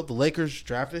even though the Lakers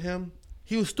drafted him,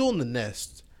 he was still in the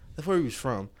nest. That's where he was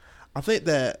from. I think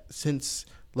that since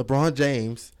LeBron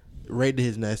James raided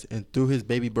his nest and threw his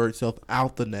baby bird self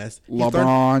out the nest,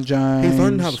 LeBron James. He's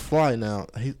learning how to fly now.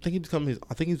 I think he's becoming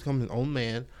his own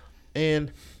man,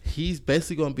 and he's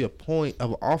basically going to be a point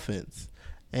of offense.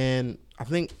 And I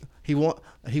think he won't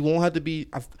have to be.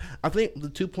 I think the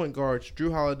 2-point guards,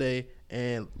 Drew Holiday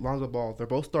and Lonzo Ball, they're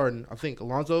both starting. I think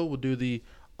Lonzo will do the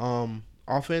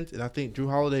offense, and I think Drew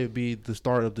Holiday would be the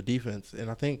start of the defense. And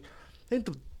I think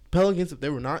the Pelicans, if they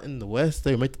were not in the West,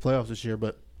 they would make the playoffs this year.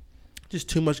 But just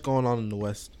too much going on in the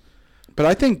West. But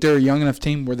I think they're a young enough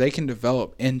team where they can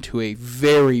develop into a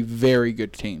very, very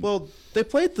good team. Well, they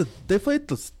played the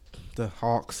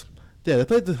Hawks. Yeah, they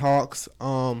played the Hawks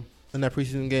in that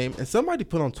preseason game, and somebody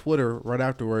put on Twitter right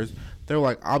afterwards, they were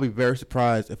like, "I'll be very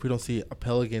surprised if we don't see a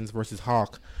Pelicans versus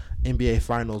Hawk NBA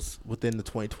Finals within the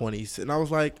 2020s." And I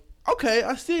was like, "Okay,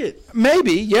 I see it.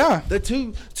 Maybe, yeah." They're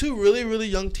two really, really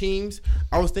young teams.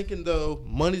 I was thinking though,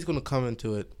 money's going to come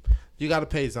into it. You got to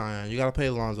pay Zion. You got to pay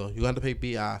Alonzo. You got to pay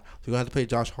Bi. You got to pay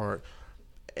Josh Hart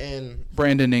and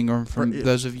Brandon Ingram. For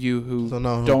those of you who don't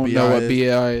know what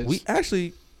Bi is, we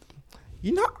actually. I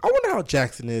wonder how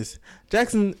Jackson is.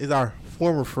 Jackson is our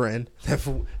former friend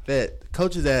that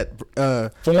coaches at.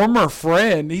 Former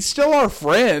friend? He's still our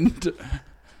friend.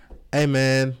 Hey,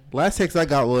 man. Last text I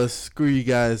got was, screw you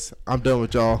guys. I'm done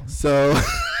with y'all. So.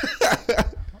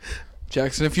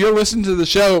 Jackson, if you're listening to the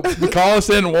show, call us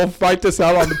in and we'll fight this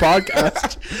out on the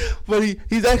podcast. But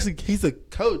he's a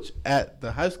coach at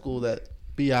the high school that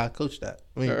B.I. coached at.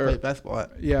 Played basketball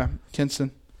at. Yeah,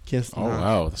 Kinston. Oh,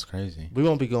 wow. That's crazy. We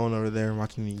won't be going over there and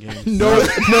watching any games. Nope.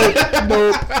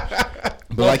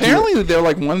 But like apparently, they're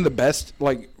like one of the best,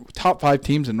 like top 5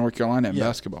 teams in North Carolina in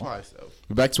basketball. Probably so.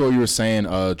 Back to what you were saying,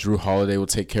 Drew Holiday will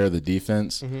take care of the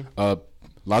defense. Mm-hmm.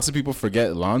 Lots of people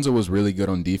forget Lonzo was really good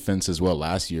on defense as well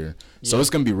last year. So it's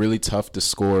going to be really tough to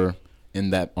score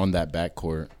on that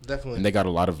backcourt. Definitely. And they got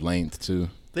a lot of length, too.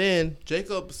 Then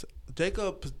Jacob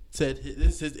said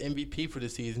this is his MVP for the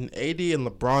season. AD and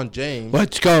LeBron James.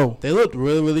 Let's go. They looked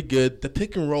really, really good. The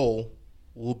pick and roll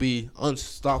will be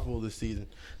unstoppable this season.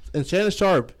 And Shannon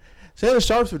Sharp's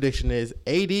prediction is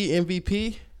AD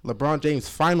MVP, LeBron James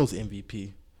Finals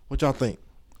MVP. What y'all think?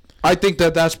 I think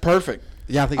that's perfect.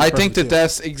 Yeah, I think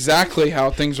that's exactly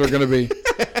how things are going to be.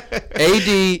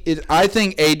 I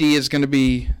think AD is going to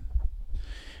be.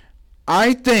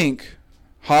 I think,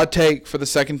 hot take for the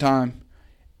second time,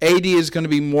 AD is going to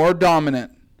be more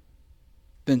dominant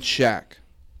than Shaq.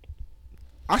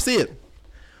 I see it.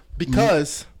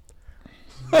 Because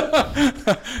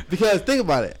think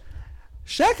about it.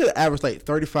 Shaq could average like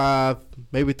 35,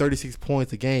 maybe 36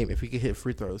 points a game if he could hit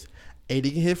free throws. AD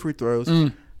can hit free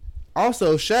throws.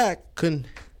 Also, Shaq could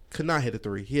not hit a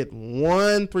three. He had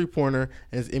 1 3-pointer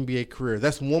in his NBA career.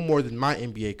 That's one more than my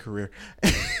NBA career.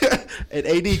 And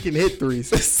AD can hit threes.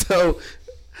 So,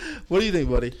 what do you think,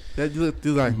 buddy? That you look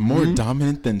like more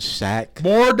dominant than Shaq.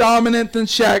 More dominant than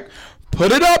Shaq.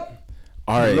 Put it up.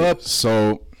 All right.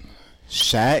 So,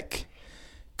 Shaq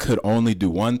could only do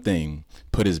one thing: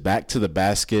 put his back to the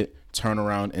basket, turn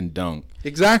around, and dunk.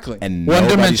 Exactly. And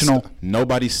one-dimensional.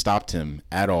 Nobody stopped him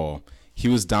at all. He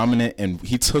was dominant, and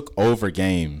he took over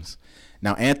games.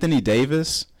 Now, Anthony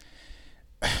Davis,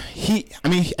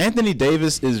 Anthony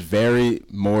Davis is very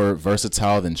more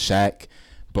versatile than Shaq,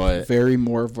 but very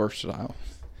more versatile,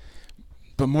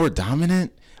 but more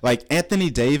dominant. Like,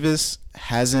 Anthony Davis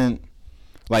hasn't,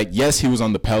 like, yes, he was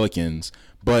on the Pelicans,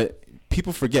 but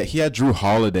people forget he had Drew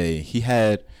Holiday. He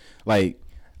had, he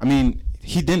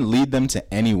didn't lead them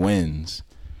to any wins.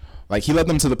 Like, he led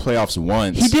them to the playoffs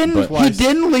once. He didn't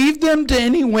lead them to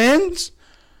any wins?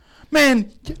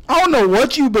 Man, I don't know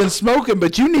what you've been smoking,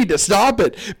 but you need to stop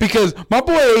it. Because my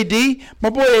boy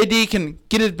AD can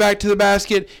get it back to the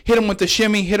basket, hit him with the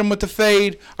shimmy, hit him with the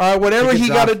fade. All right, whatever he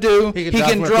got to do. He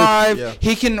can drive. Yeah.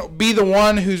 He can be the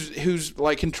one who's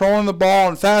like controlling the ball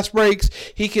and fast breaks.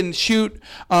 He can shoot.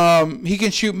 He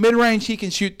can shoot mid range. He can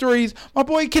shoot threes. My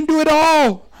boy can do it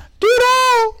all.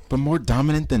 But more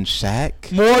dominant than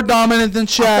Shaq? More dominant than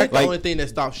Shaq. I think the only thing that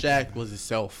stopped Shaq was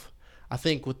himself. I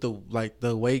think with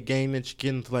the weight gain that you get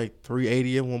into like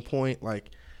 380 at one point, like,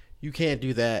 you can't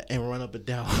do that and run up and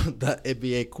down the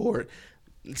NBA court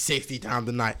 60 times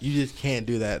a night. You just can't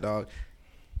do that, dog.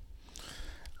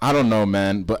 I don't know,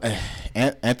 man, but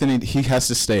Anthony, he has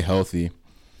to stay healthy.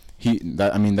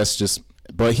 That's just.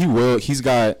 But he will. He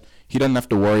doesn't have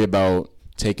to worry about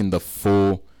taking the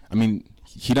full.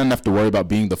 He doesn't have to worry about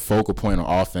being the focal point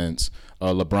on offense.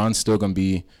 LeBron's still gonna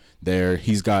be there.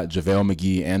 He's got JaVale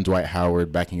McGee and Dwight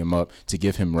Howard backing him up to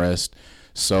give him rest.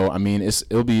 So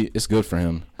it's good for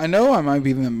him. I know I might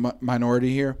be in the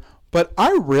minority here, But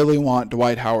I really want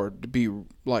Dwight Howard to be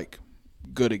like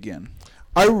good again.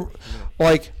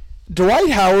 Like Dwight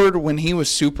Howard when he was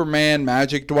Superman,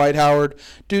 Magic Dwight Howard.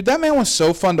 Dude, that man was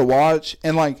so fun to watch.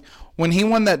 And like when he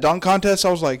won that dunk contest,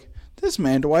 I was like, this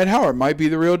man Dwight Howard might be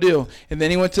the real deal. And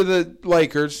then he went to the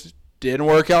Lakers, didn't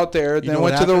work out there. Then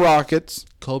went to the Rockets.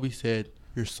 Kobe said,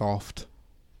 "You're soft."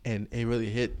 And it really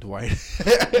hit Dwight.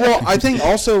 Well, I think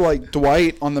also like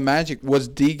Dwight on the Magic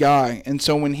was the guy, and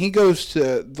so when he goes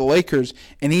to the Lakers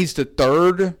and he's the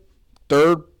third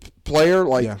player,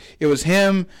 like it was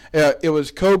him, it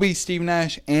was Kobe, Steve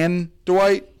Nash, and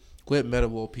Dwight. Quit Metta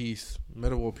World Peace.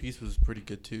 Metta World Peace was pretty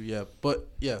good too. Yeah, but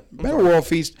yeah, Metta World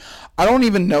Peace. I don't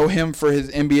even know him for his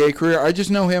NBA career. I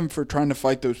just know him for trying to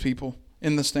fight those people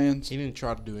in the stands. He didn't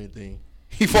try to do anything.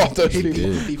 He fought those He people.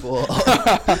 beat people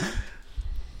up.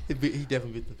 He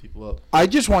definitely beat the people up. I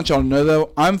just want y'all to know,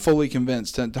 though, I'm fully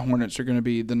convinced that the Hornets are going to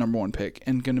be the number one pick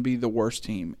and going to be the worst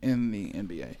team in the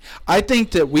NBA. I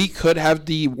think that we could have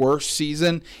the worst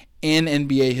season in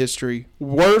NBA history,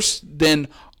 worse than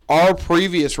our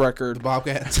previous record. The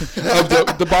Bobcats. Of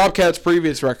the Bobcats'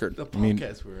 previous record. The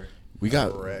Bobcats were We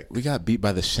got beat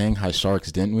by the Shanghai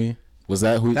Sharks, didn't we? Was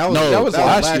that who? that was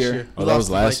last year. Oh, that was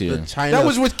last year. That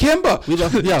was with Kimba. We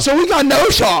lost, yeah. So we got no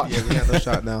shot. Yeah, we got no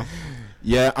shot now.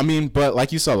 Yeah, I mean, but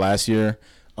like you saw last year,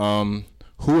 who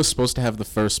was supposed to have the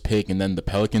first pick, and then the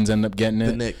Pelicans end up getting it?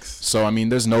 The Knicks. So I mean,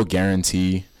 there's no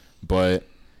guarantee, but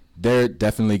they're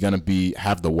definitely gonna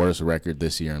have the worst record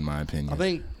this year, in my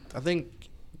opinion. I think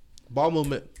ball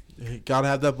movement. You gotta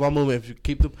have that ball movement. If you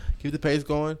keep the pace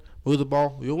going, move the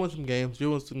ball, you'll win some games.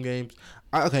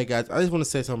 Okay, guys, I just want to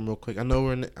say something real quick. I know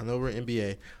we're in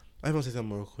NBA. I just want to say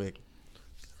something real quick.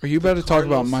 Are you about to talk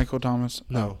about Michael Thomas?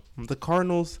 No, the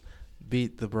Cardinals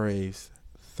beat the Braves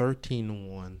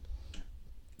 13-1.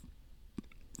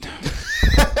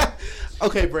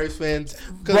 Okay, Braves fans,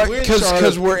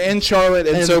 because we're in Charlotte,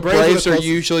 and so Braves are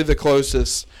usually the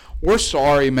closest. We're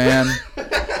sorry, man.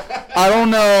 I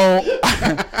don't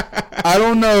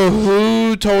know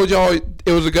who told y'all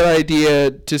it was a good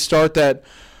idea to start that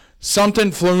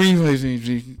something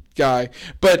Fleury guy,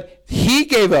 but he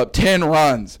gave up 10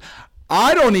 runs.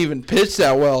 I don't even pitch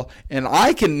that well, and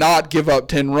I cannot give up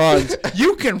 10 runs.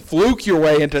 You can fluke your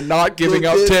way into not giving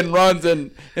up 10 runs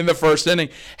in the first inning.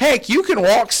 Heck, you can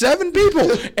walk 7 people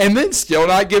and then still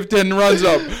not give 10 runs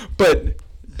up. But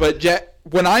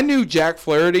when I knew Jack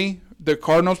Flaherty, the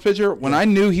Cardinals pitcher, when I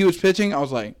knew he was pitching, I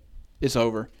was like, it's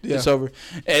over. Yeah. It's over.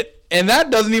 And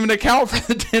that doesn't even account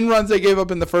for the 10 runs they gave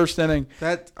up in the first inning.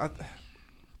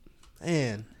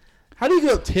 Man, how do you give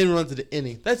up 10 runs in the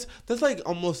inning? That's like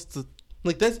almost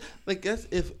that's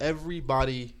if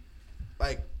everybody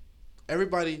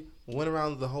went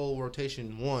around the whole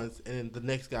rotation once and then the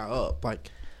next guy up. Like,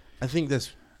 I think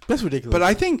that's ridiculous. But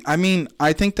I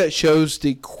think that shows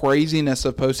the craziness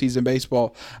of postseason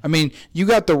baseball. I mean, you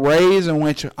got the Rays, in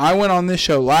which I went on this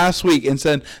show last week and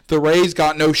said the Rays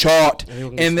got no shot,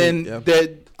 and then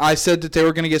that I said that they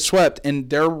were going to get swept, and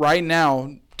they're right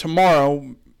now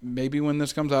tomorrow. Maybe when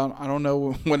this comes out, I don't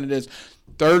know when it is,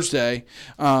 Thursday,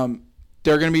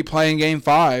 they're going to be playing Game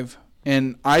 5,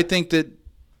 and I think that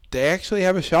they actually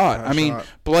have a shot.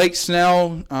 Blake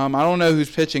Snell, I don't know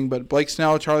who's pitching, but Blake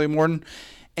Snell, Charlie Morton,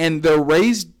 and the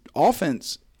Rays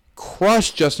offense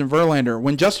crushed Justin Verlander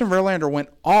when Justin Verlander went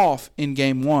off in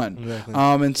Game 1. Exactly.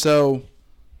 And so,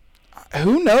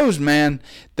 who knows, man,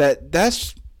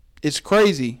 it's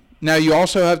crazy. Now, you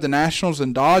also have the Nationals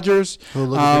and Dodgers, who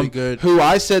look pretty good. Who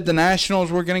I said the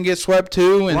Nationals were going to get swept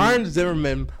too. And Ryan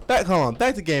Zimmerman, back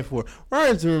to Game 4.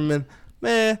 Ryan Zimmerman,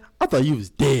 man, I thought you was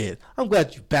dead. I'm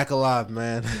glad you back alive,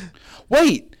 man.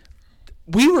 Wait,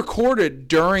 we recorded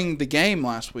during the game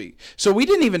last week, so we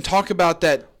didn't even talk about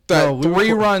that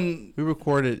 3-run. We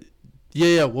recorded.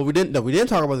 Yeah. Well, we didn't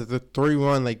talk about the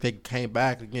 3-run. Like, they came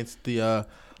back against the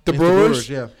Brewers.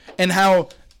 Yeah, and how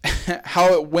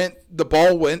the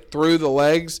ball went through the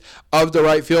legs of the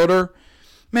right fielder.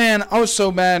 Man, I was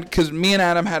so mad because me and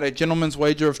Adam had a gentleman's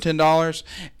wager of $10,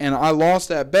 and I lost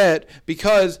that bet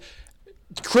because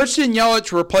Christian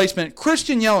Yelich replacement.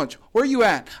 Christian Yelich, where you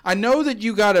at? I know that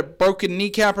you got a broken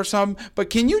kneecap or something, but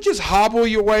can you just hobble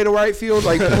your way to right field?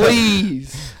 Like,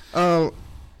 please.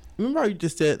 Remember how you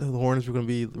just said the Hornets were going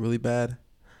to be really bad?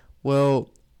 Well,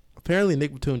 apparently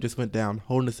Nick Batum just went down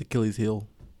holding his Achilles heel.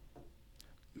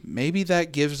 Maybe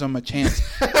that gives them a chance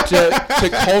to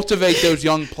cultivate those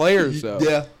young players, though.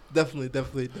 Yeah,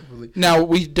 definitely. Now,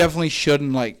 we definitely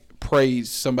shouldn't,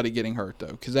 praise somebody getting hurt, though,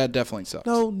 because that definitely sucks.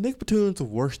 No, Nick Batum's the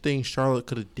worst thing Charlotte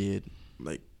could have did.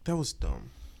 That was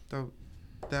dumb.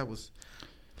 That was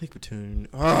Nick Batum.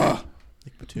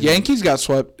 Nick Batum. Yankees got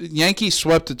swept. Yankees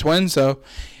swept the Twins, though.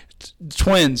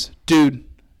 Twins, dude.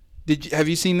 Have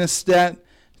you seen this stat?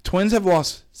 Twins have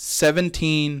lost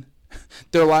 17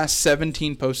 their last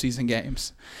 17 postseason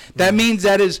games. That means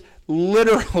that is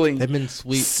literally They've been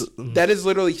swept. That is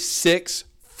literally 6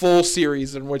 full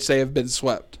series in which they have been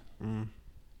swept.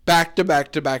 Back to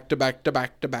back to back to back to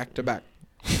back to back to back.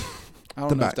 I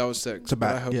don't know if that was 6,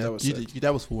 but I hope that was 6.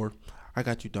 That was 4. I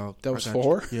got you, dog. That was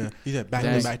 4? Yeah. He said back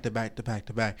to back to back to back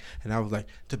to back. And I was like,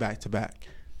 to back to back.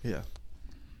 Yeah.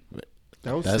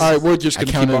 That was all right, we're just going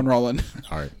to keep on rolling.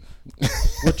 All right.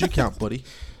 What'd you count, buddy?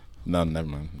 No, never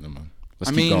mind.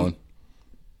 Let's keep going.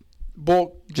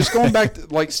 Well, just going back to,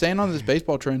 like, staying on this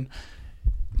baseball trend,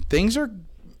 things are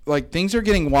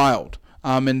getting wild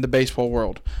in the baseball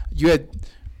world.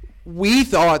 We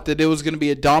thought that it was going to be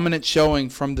a dominant showing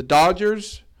from the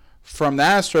Dodgers, from the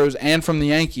Astros, and from the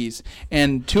Yankees,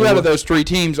 and 2 out of those 3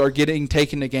 teams are getting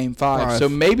taken to Game 5. So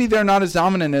maybe they're not as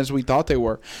dominant as we thought they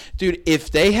were. Dude, if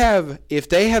they have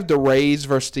the Rays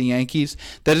versus the Yankees,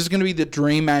 that is going to be the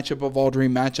dream matchup of all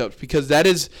dream matchups, because that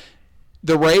is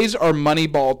the Rays are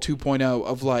Moneyball 2.0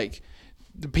 of, like,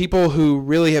 the people who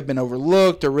really have been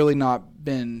overlooked or really not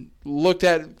been looked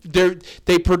at.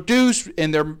 They produce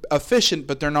and they're efficient,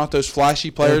 but they're not those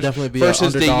flashy players.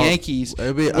 Versus the Yankees,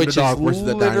 which is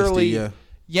literally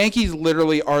Yankees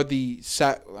literally are they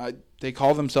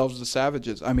call themselves the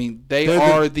Savages. I mean, they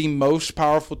are the most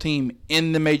powerful team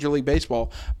in the Major League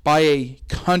Baseball by a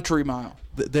country mile.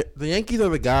 The Yankees are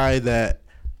the guy that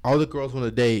all the girls want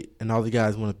to date and all the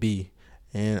guys want to be,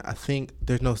 and I think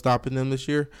there's no stopping them this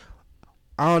year.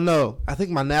 I don't know. I think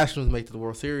my Nationals make the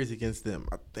World Series against them.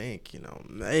 I think,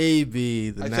 maybe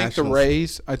the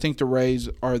Nationals. I think the Rays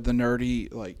are the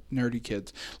nerdy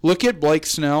kids. Look at Blake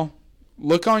Snell.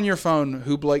 Look on your phone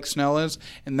who Blake Snell is,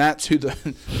 and that's who the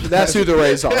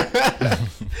Rays are.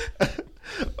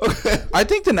 I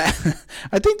think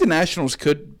the Nationals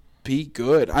could be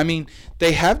good. I mean,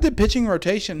 they have the pitching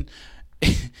rotation.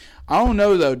 I don't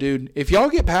know though, dude. If y'all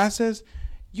get past this,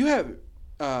 you have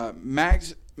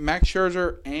Max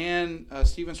Scherzer and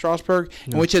Steven Strasburg,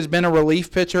 which has been a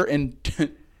relief pitcher in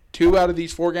 2 out of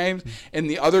these 4 games. In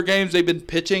the other games, they've been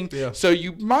pitching. Yeah. So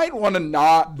you might want to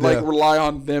not rely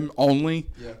on them only.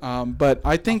 Yeah. But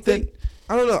I think I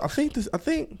don't know. I think the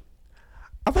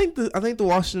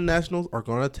Washington Nationals are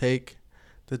going to take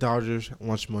the Dodgers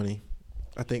lunch money.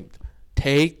 I think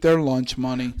take their lunch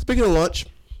money. Speaking of lunch,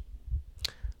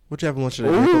 what you have for lunch today?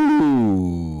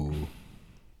 Ooh.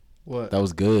 What? That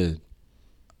was good.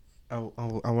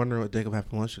 I wonder what Jacob had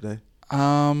for lunch today.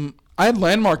 I had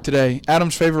Landmark today,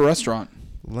 Adam's favorite restaurant.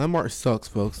 Landmark sucks,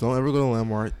 folks. Don't ever go to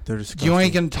Landmark. They're disgusting. You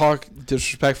ain't going to talk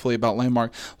disrespectfully about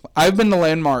Landmark. I've been to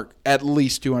Landmark at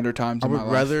least 200 times in my life. I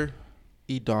would rather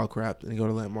eat dog crap than go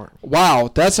to Landmark.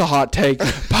 Wow, that's a hot take,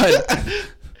 but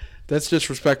that's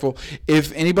disrespectful.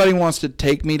 If anybody wants to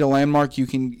take me to Landmark, you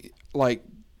can,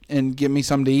 and give me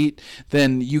something to eat,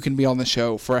 then you can be on the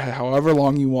show for however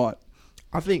long you want.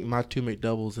 I think my 2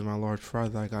 McDoubles and my large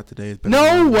fries that I got today is better.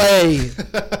 No way!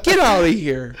 Get out of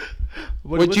here.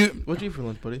 What'd you eat for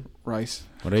lunch, buddy? Rice.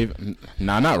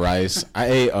 Not rice.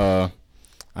 I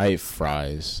ate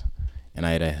fries, and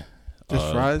I ate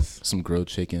just fries. Some grilled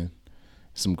chicken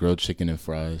and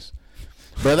fries.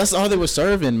 Bro, that's all they were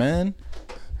serving, man.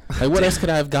 Like, what else could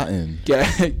I have gotten?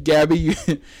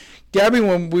 Gabby,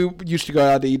 when we used to go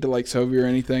out to eat to Sovie or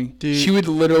anything, dude, she would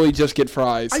literally just get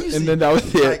fries, and then that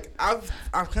was it.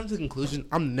 I've come to the conclusion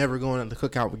I'm never going out to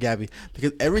cook out with Gabby,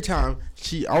 because every time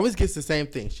she always gets the same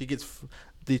thing. She gets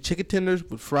the chicken tenders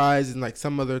with fries and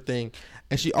some other thing,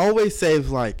 and she always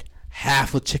saves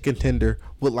half a chicken tender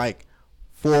with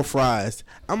 4 fries.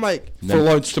 I'm for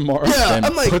lunch tomorrow. Yeah,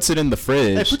 I'm puts it in the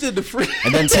fridge.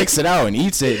 And then takes it out and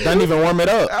eats it. Doesn't even warm it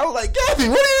up. I was like, Gabby,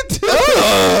 what are you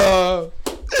doing?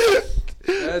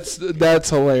 That's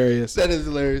hilarious. That is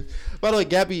hilarious. By the way,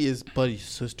 Gabby is Buddy's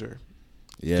sister.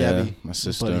 Yeah, Gabby, my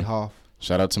sister. Buddy Hoff.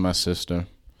 Shout out to my sister.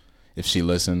 If she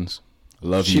listens, I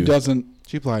love you. She doesn't.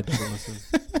 She probably doesn't listen.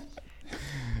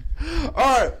 All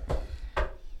right.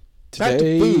 Back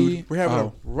to food. We're having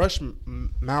a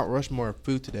Mount Rushmore of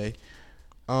food today.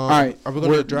 All right. Are we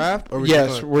going to do a draft? Or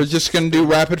we're just going to do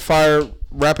rapid fire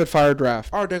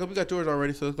draft. All right, Jacob, we got yours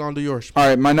already, so let's go on to yours. All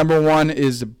right, my number 1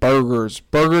 is burgers.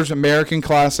 Burgers, American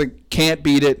classic. Can't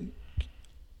beat it.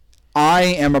 I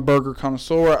am a burger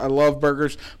connoisseur. I love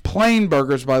burgers. Plain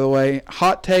burgers, by the way.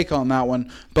 Hot take on that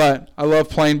one, but I love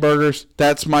plain burgers.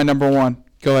 That's my number 1.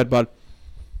 Go ahead, bud.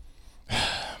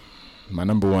 My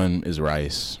number 1 is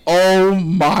rice. Oh,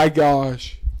 my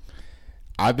gosh.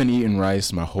 I've been eating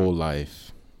rice my whole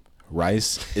life.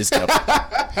 rice is a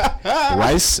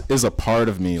part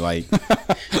of me. Like,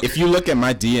 if you look at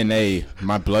my DNA,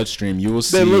 my bloodstream, you will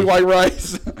see They look like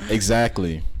rice.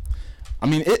 exactly. I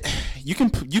mean, you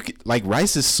can like,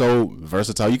 rice is so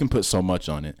versatile. You can put so much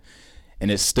on it,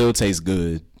 and it still tastes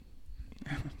good.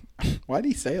 Why do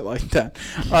you say it like that?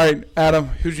 All right, Adam,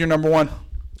 who's your number one?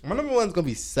 My number one's gonna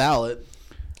be salad.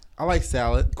 I like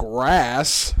salad.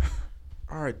 Grass.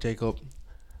 All right, Jacob.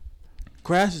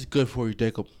 Grass is good for you,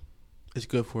 Jacob. It's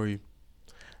good for you.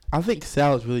 I think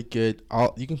salad's really good.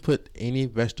 You can put any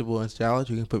vegetable in salad.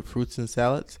 You can put fruits in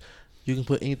salads. You can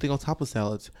put anything on top of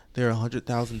salads. There are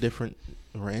 100,000 different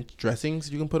ranch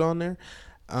dressings you can put on there.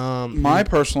 My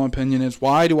personal opinion is,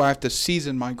 why do I have to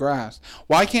season my grass?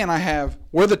 Why can't I have,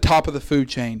 we're the top of the food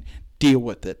chain, deal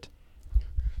with it?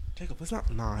 Jacob, it's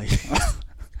not nice.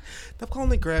 Stop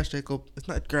calling it grass, Jacob. It's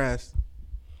not grass.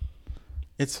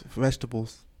 It's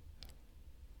vegetables.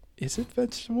 Is it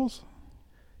vegetables?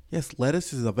 Yes,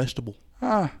 lettuce is a vegetable.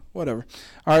 Whatever.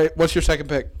 All right, what's your second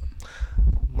pick?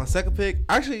 My second pick,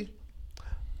 actually,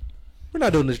 we're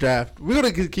not doing this draft. We're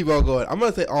gonna keep on going. I'm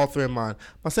gonna say all three of mine.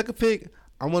 My second pick,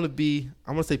 I'm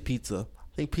gonna say pizza.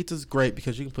 I think pizza's great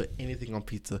because you can put anything on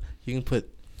pizza. You can put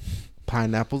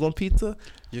pineapples on pizza.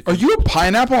 Are you a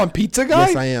pineapple on pizza guy?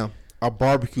 Yes, I am. A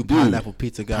barbecue pineapple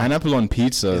pizza guy. Pineapple on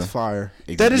pizza. It's fire.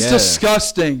 That is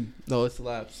disgusting. No, it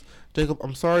slaps. Jacob,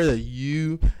 I'm sorry that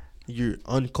you're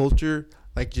uncultured,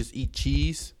 like just eat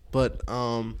cheese, but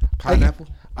pineapple.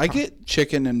 I get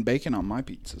chicken and bacon on my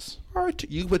pizzas. All right,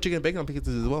 you can put chicken and bacon on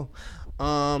pizzas as well.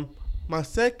 My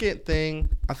second thing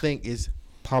I think is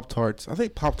Pop-Tarts. I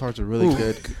think Pop-Tarts are really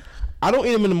good. I don't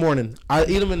eat them in the morning. I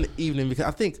eat them in the evening because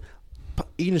I think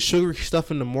eating sugary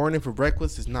stuff in the morning for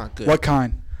breakfast is not good. What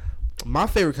kind? My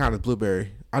favorite kind is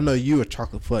blueberry. I know you a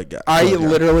chocolate fudge guy. I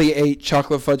literally ate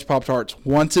chocolate fudge Pop-Tarts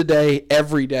once a day,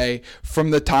 every day,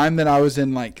 from the time that I was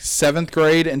in like 7th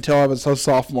grade until I was a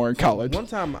sophomore in college. One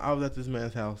time I was at this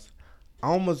man's house. I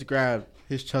almost grabbed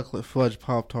his chocolate fudge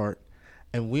Pop-Tart,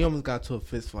 and we almost got to a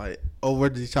fist fight over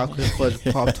the chocolate fudge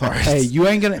Pop-Tarts. Hey, you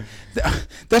ain't gonna.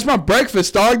 That's my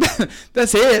breakfast, dog.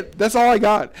 That's it. That's all I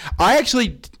got. I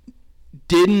actually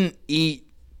didn't eat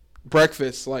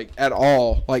breakfast like at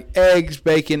all, like eggs,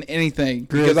 bacon, anything,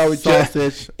 because I would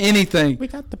sausage, just anything. We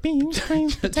got the beans, cream,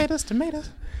 potatoes,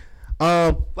 tomatoes.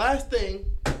 Last thing,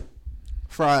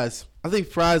 fries. I think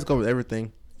fries go with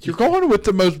everything. You're going with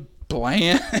the most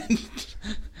bland.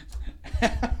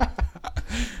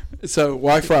 So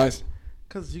why fries?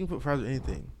 Because you can put fries with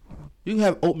anything. You can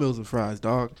have oatmeal and fries,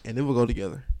 dog, and it will go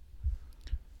together.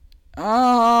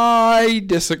 I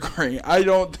disagree. I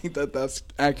don't think that's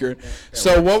accurate.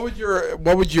 So what would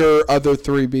your other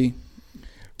three be?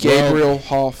 Gabriel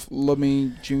Hoff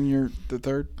Lamy Jr. the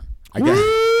third. I got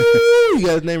You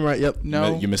got his name right. Yep.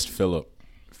 No, you missed Philip.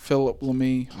 Philip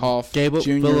Lamy Hoff Gabriel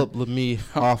Jr. Philip Lamy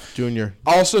Hoff Jr.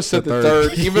 Also said the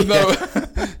third, even though.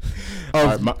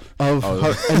 What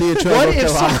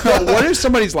if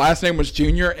somebody's last name was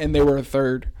Junior and they were a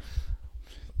third?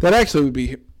 That actually would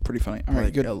be pretty funny. All right,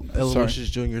 like good. Aloysius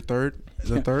Jr. third.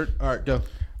 Is a third? All right, go.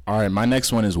 All right, my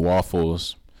next one is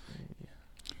waffles.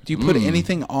 Do you put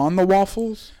anything on the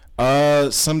waffles?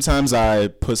 Sometimes I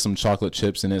put some chocolate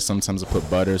chips in it. Sometimes I put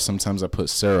butter. Sometimes I put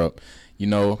syrup. You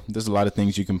know, there's a lot of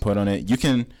things you can put on it.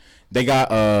 They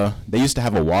used to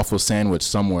have a waffle sandwich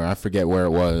somewhere. I forget where it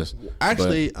was.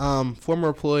 Actually, former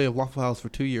employee of Waffle House for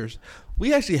 2 years.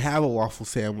 We actually have a waffle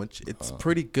sandwich. It's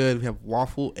pretty good. We have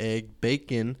waffle, egg,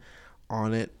 bacon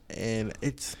on it, and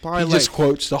it's probably He just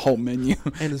quotes the whole menu.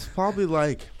 And it's probably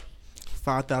like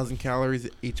 5,000 calories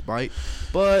each bite,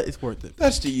 but it's worth it.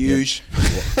 That's the huge.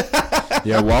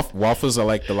 Yeah, waffles are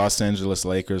like the Los Angeles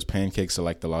Lakers. Pancakes are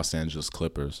like the Los Angeles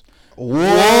Clippers. Whoa!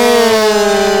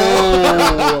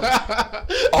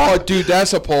 Oh, dude,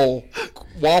 that's a poll.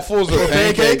 Waffles or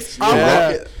pancakes? I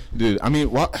like it. Dude, I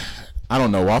mean, I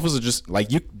don't know. Waffles are just like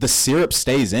the syrup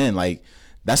stays in. Like,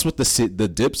 that's what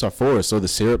the dips are for, so the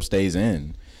syrup stays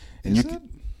in. And Is it?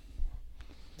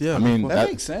 Yeah, I mean, that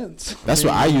makes sense. That's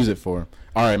what I use it for.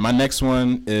 All right, my next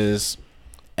one is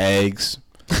eggs.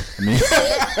 I mean,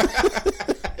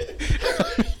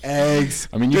 eggs.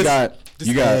 I mean, you got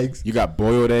eggs. You got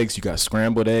boiled eggs, you got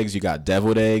scrambled eggs, you got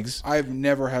deviled eggs. I've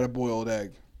never had a boiled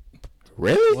egg.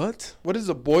 Really? What? What is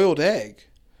a boiled egg?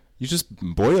 You just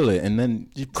boil it and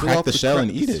then you crack the shell and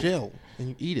eat it. And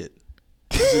you eat it.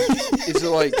 Is it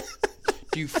like,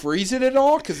 do you freeze it at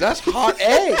all? Because that's hot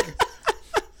egg.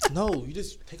 No, you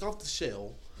just take off the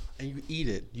shell and you eat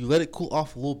it. You let it cool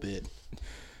off a little bit.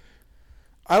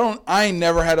 I ain't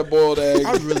never had a boiled egg.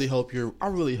 I really hope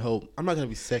I'm not gonna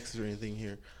be sexist or anything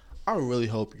here. I really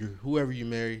hope whoever you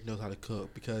marry knows how to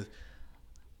cook, because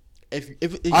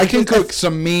if I can cook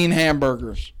some mean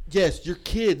hamburgers. Yes, your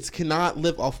kids cannot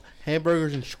live off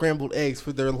hamburgers and scrambled eggs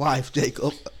for their life,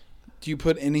 Jacob. Do you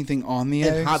put anything on the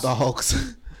And eggs? hot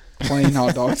dogs. Plain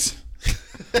hot dogs.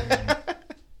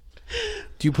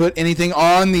 Do you put anything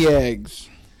on the eggs?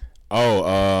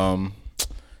 Oh,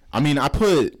 I mean, I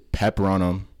put pepper on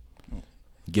them.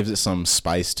 Gives it some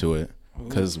spice to it.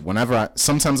 Because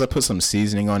sometimes I put some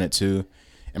seasoning on it too.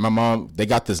 And my mom, they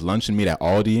got this luncheon meat at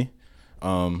Aldi.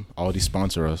 Aldi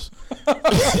sponsor us.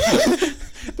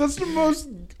 That's the most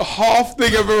Hoff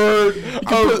thing I've ever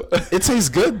heard. It tastes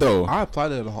good though. I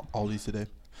applied it at Aldi's today.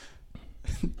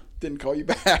 Didn't call you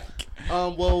back.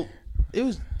 Well, it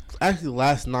was actually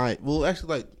last night. Last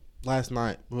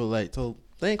night we were late, so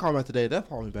they didn't call me back today. They'll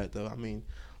call me back though. I mean,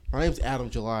 my name's Adam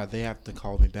July. They have to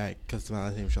call me back because my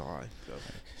last name's July.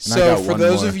 So for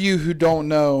those of you who don't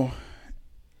know,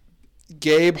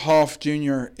 Gabe Hoff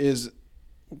Jr. is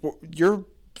your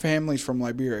family's from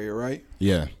Liberia, right?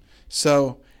 Yeah.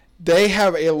 So they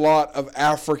have a lot of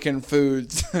African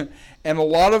foods, and a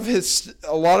lot of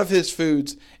his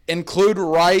foods include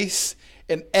rice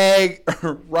and egg,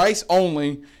 rice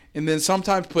only, and then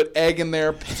sometimes put egg in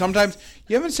there. Sometimes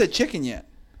you haven't said chicken yet.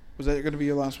 Was that going to be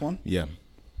your last one? Yeah.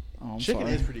 Oh, I'm Chicken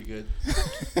sorry. is pretty good.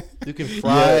 You can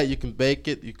fry it, you can bake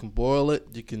it, you can boil it,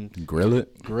 you can Grill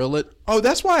it. Oh,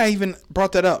 that's why I even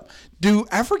brought that up. Do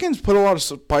Africans put a lot of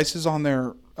spices on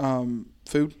their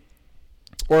food?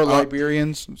 Or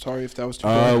Liberians? I'm sorry if that was too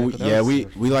bad.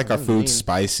 We like our food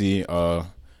spicy. I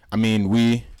mean,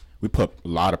 we put a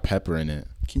lot of pepper in it.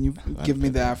 Can you give me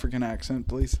the African accent,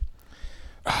 please?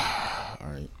 All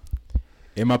right.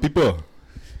 Hey, my people,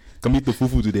 come eat the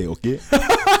fufu today, okay?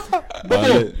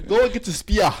 go and get the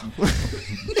spear.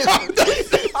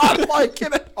 I don't like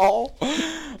it at all.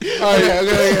 Okay.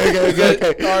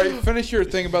 All right, finish your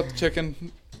thing about the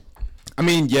chicken. I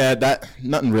mean, yeah,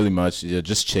 nothing really much. Yeah,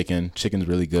 just chicken. Chicken's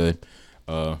really good.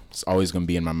 It's always gonna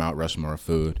be in my Mount Rushmore of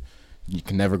food. You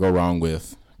can never go wrong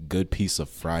with good piece of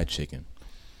fried chicken.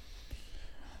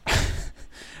 All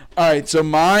right, so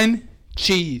mine,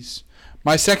 cheese.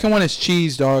 My second one is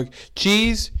cheese, dog.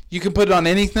 Cheese, you can put it on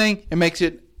anything. It makes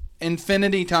it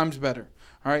infinity times better.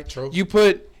 All right? True. You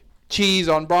put cheese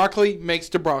on broccoli, makes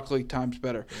the broccoli times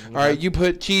better. All right? You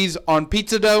put cheese on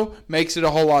pizza dough, makes it a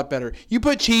whole lot better. You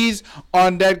put cheese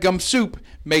on dadgum soup,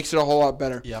 makes it a whole lot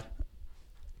better. Yeah.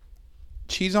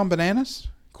 Cheese on bananas?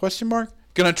 Question mark?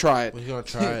 Gonna try it. We're going to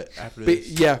try it after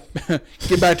this. Yeah,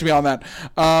 get back to me on that.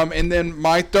 And then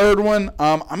my third one,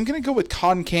 I'm gonna go with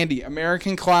cotton candy,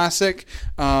 American classic,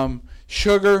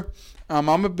 sugar. I'm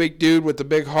a big dude with a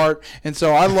big heart, and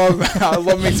so I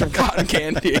love me some cotton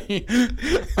candy.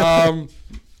 And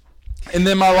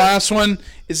then my last one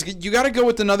is you got to go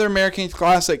with another American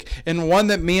classic, and one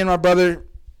that me and my brother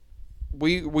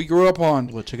we grew up on.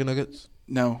 What, chicken nuggets?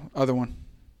 No, other one.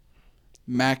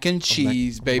 Mac and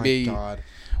cheese, baby. Oh my God.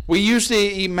 We used to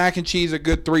eat mac and cheese a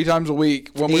good 3 times a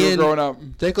week when we were growing up.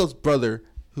 Jacob's brother,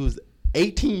 who's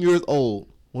 18 years old,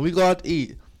 when we go out to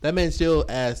eat, that man still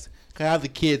asks, can I have the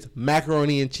kids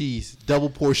macaroni and cheese, double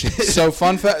portion? So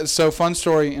fun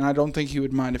story, and I don't think he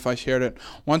would mind if I shared it.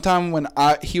 One time when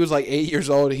he was like 8 years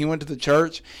old, he went to the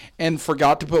church and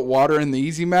forgot to put water in the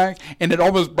Easy Mac, and it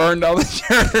almost burned down the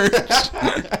church.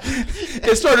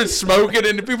 It started smoking,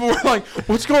 and the people were like,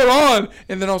 "What's going on?"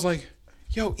 And then I was like,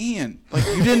 "Yo, Ian, like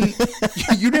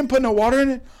you didn't put no water in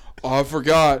it." Oh, I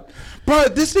forgot, bro.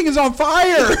 This thing is on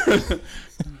fire.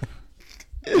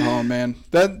 Oh man,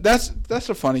 that's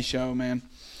a funny show, man.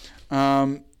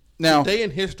 Now Today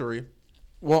in history.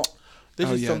 Well, this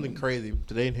is something crazy.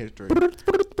 Today in history. Today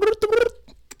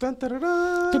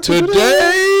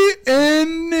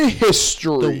in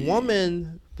history. The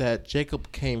woman that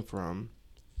Jacob came from,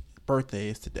 birthday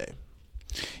is today.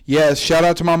 Yes, shout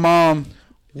out to my mom.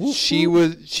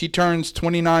 She turns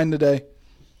 29 today.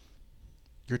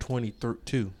 You're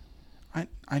 22.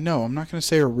 I know. I'm not going to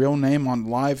say her real name on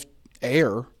live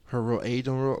air. Her real age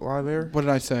on real live air? What did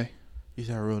I say? You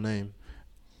said her real name.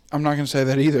 I'm not going to say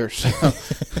that either.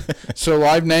 So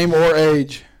live name or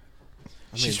age.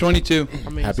 She's 22.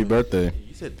 Happy birthday.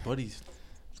 You said Buddy's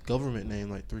government name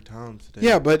like 3 times today.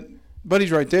 Yeah, but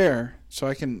Buddy's right there, so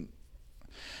I can.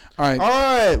 All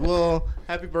right. Well,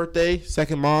 happy birthday,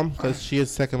 second mom, because she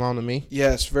is second mom to me.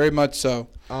 Yes, very much so.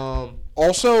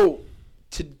 Also,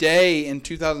 today in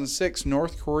 2006,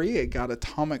 North Korea got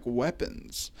atomic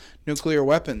weapons, nuclear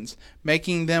weapons,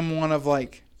 making them one of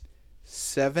like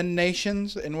 7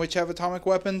 nations in which have atomic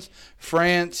weapons.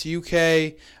 France,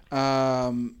 UK,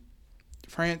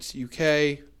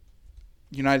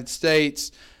 United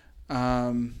States.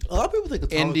 A lot of people think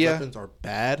atomic India. weapons are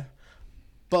bad,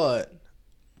 but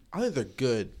I think they're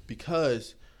good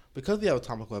because they have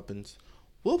atomic weapons.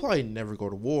 We'll probably never go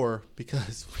to war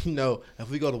because we know if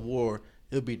we go to war,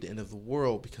 it'll be the end of the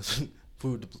world because we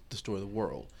would destroy the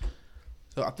world.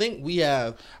 So I think we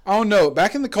have. I don't know.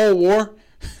 Back in the Cold War,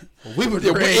 We were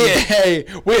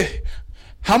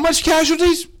how much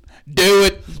casualties? Do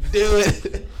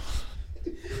it.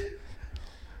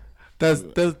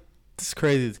 That's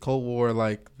crazy. It's Cold War.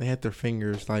 Like they had their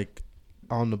fingers like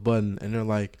on the button, and they're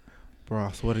like, "Bro,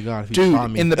 I swear to God, if you Dude, try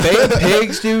me." in the Bay of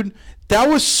Pigs, dude, that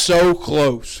was so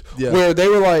close. Yeah. Where they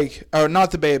were like, or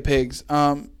not the Bay of Pigs,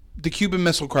 the Cuban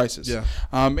Missile Crisis. Yeah.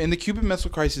 In the Cuban Missile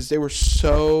Crisis, they were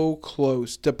so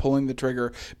close to pulling the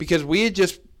trigger because we had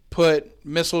just put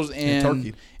missiles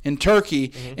in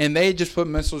Turkey, and they had just put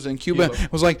missiles in Cuba.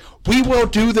 It was like, we will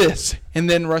do this. And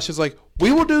then Russia's like,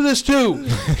 we will do this too.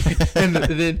 and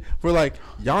then we're like,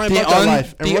 y'all ain't about that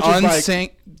life. And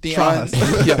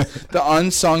the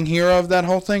unsung hero of that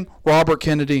whole thing, Robert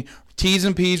Kennedy. T's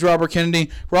and P's, Robert Kennedy.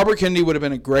 Robert Kennedy would have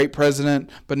been a great president,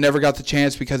 but never got the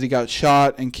chance because he got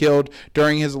shot and killed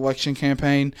during his election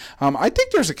campaign. I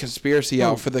think there's a conspiracy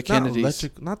out for the Kennedys.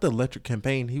 Not the electric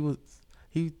campaign.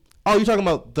 Oh, you're talking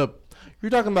about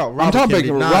Robert I'm talking Kennedy,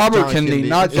 about not Robert John Kennedy,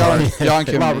 not John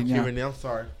Kennedy. Robert yeah. Kennedy. I'm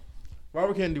sorry.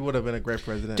 Robert Kennedy would have been a great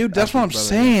president. Dude, that's what I'm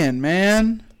saying,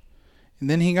 man. And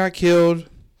then he got killed.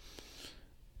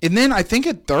 And then I think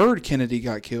a third Kennedy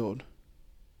got killed.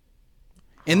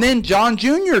 And then John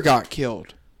Jr. got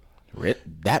killed.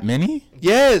 That many?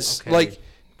 Yes. Okay. Like,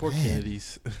 poor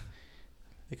Kennedys.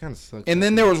 They kind of suck. And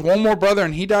then there was one more brother,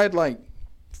 and he died like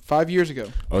 5 years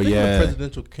ago. Oh, Speaking yeah. of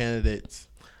presidential candidates.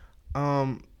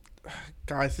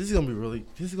 Guys, this is gonna be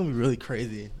really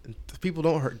crazy. And people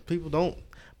don't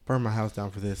burn my house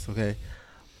down for this, okay?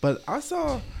 But I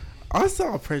saw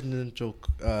a presidential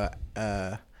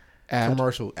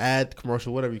commercial,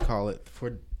 whatever you call it,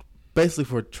 for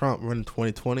Trump running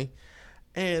 2020,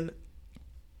 and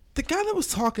the guy that was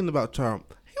talking about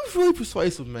Trump, he was really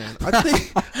persuasive, man. I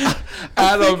think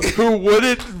Adam, who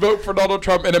wouldn't vote for Donald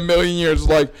Trump in a million years,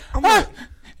 like,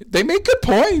 they make good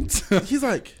points. he's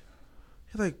like,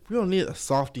 we don't need a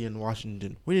softie in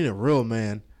Washington. We need a real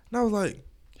man. And I was like,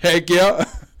 heck yeah.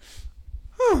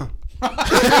 huh.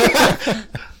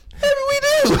 Maybe we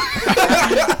do.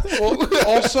 Well,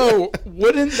 also,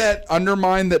 wouldn't that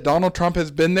undermine that Donald Trump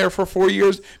has been there for 4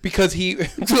 years? Because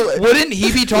wouldn't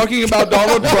he be talking about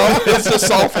Donald Trump as a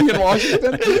softie in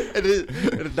Washington?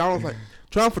 and Donald's like,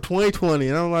 Trump for 2020.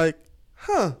 And I'm like,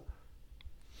 huh.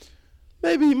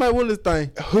 Maybe he might win this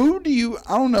thing. I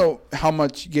don't know how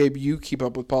much, Gabe, you keep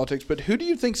up with politics, but who do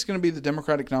you think is going to be the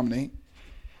Democratic nominee?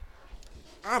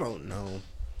 I don't know.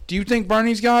 Do you think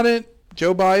Bernie's got it?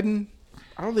 Joe Biden?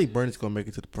 I don't think Bernie's going to make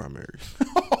it to the primaries.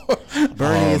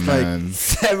 Bernie is man. like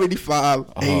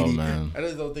 75, 80. Oh, man. I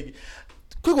just don't think.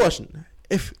 Quick question.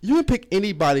 If you would pick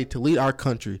anybody to lead our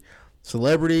country,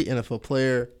 celebrity, NFL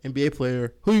player, NBA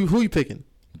player, who you picking?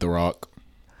 The Rock.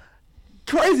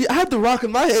 Crazy. I had The Rock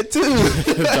in my head, too.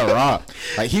 The Rock.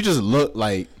 Like, he just looked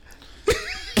like...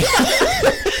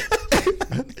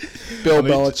 Bill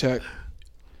Belichick.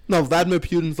 No, Vladimir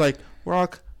Putin's like,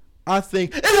 Rock, I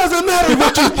think... It doesn't matter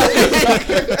what you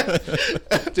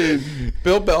think! Dude,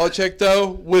 Bill Belichick,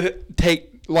 though, would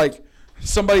take, like,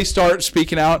 somebody start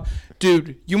speaking out.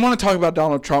 Dude, you want to talk about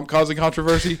Donald Trump causing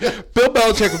controversy? Bill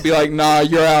Belichick would be like, nah,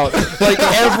 you're out. Like,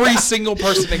 every single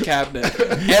person in cabinet.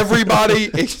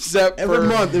 Everybody except Every for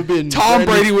month there'd be Tom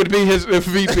Brady would be his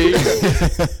VP.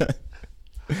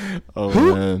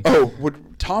 Man. Oh,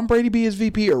 would Tom Brady be his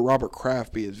VP or Robert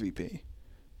Kraft be his VP?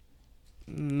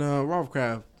 No, Robert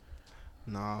Kraft.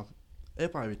 Nah,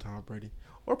 it'd probably be Tom Brady.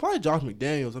 Or probably Josh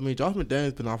McDaniels. I mean, Josh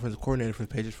McDaniels been offensive coordinator for the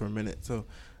Patriots for a minute. So,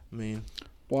 I mean...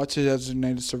 Watch it,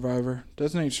 Designated Survivor.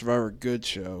 Designated Survivor, good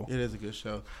show. It is a good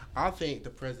show. I think the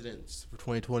presidents for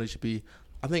 2020 should be...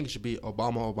 I think it should be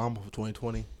Obama for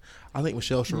 2020. I think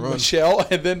Michelle should run. Michelle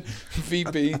and then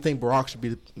VP. I think Barack should be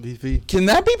the VP. Can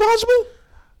that be possible?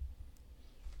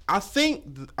 I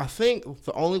think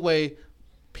the only way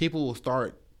people will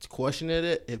start questioning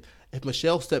it if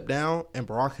Michelle stepped down and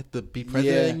Barack had to be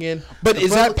president again. But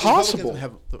is that possible?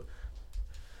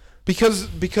 Because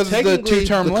of the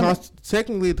 2-term limit.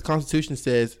 Technically, the Constitution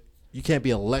says you can't be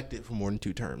elected for more than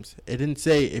 2 terms. It didn't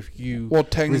say if you. Well,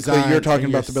 technically, you're talking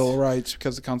about the Bill of Rights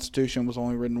because the Constitution was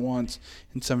only written once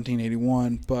in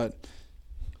 1781. But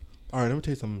all right, let me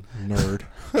tell you something, nerd.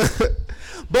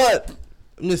 But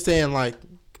I'm just saying, like,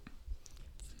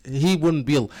 he wouldn't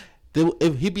be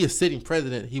if he'd be a sitting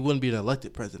president, he wouldn't be an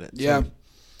elected president. Yeah,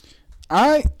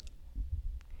 so.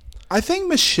 I think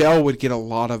Michelle would get a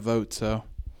lot of votes, though.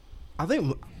 I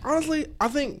think, honestly,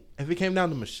 if it came down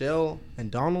to Michelle and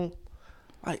Donald,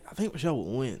 Like, I think Michelle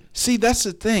will win. See, that's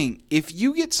the thing. If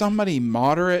you get somebody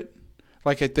moderate,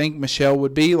 like I think Michelle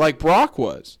would be, like Brock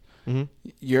was,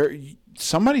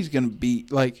 somebody's gonna be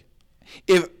like,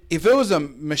 if it was a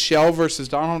Michelle versus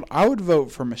Donald, I would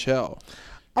vote for Michelle.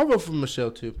 I'll vote for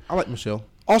Michelle too. I like Michelle.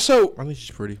 Also, I think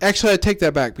she's pretty. actually, I take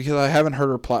that back because I haven't heard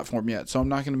her platform yet, so I'm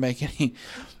not gonna make any.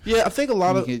 Yeah, I think a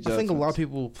lot of judgments.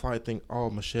 people probably think, oh,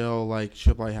 Michelle, like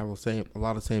she'll probably have a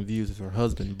lot of same views as her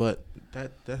husband, but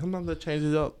that sometimes that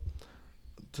changes up.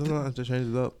 Sometimes that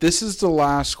changes up. This is the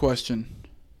last question.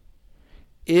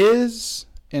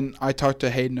 And I talked to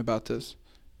Hayden about this.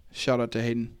 Shout out to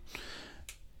Hayden.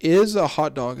 Is a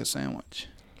hot dog a sandwich?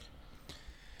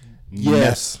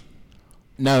 Yes.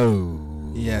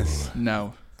 No. Yes.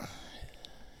 No.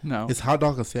 No. Is hot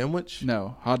dog a sandwich?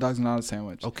 No. Hot dog's not a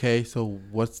sandwich. Okay, so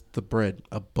what's the bread?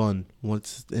 A bun.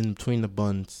 What's in between the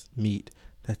buns? Meat.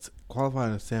 That's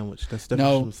qualified as a sandwich. That's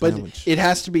definitely No, a but sandwich. it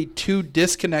has to be two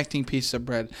disconnecting pieces of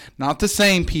bread, not the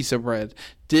same piece of bread.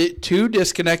 Two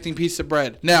disconnecting pieces of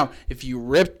bread. Now, if you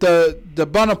rip the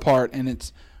bun apart and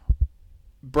it's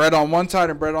bread on one side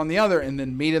and bread on the other and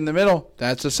then meat in the middle,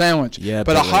 that's a sandwich. Yeah,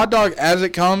 but a but hot dog as it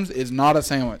comes is not a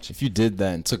sandwich. If you did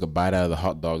that and took a bite out of the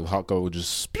hot dog would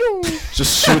just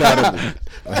just shoot out of it.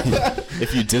 Like,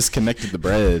 if you disconnected the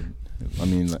bread, I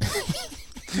mean, like,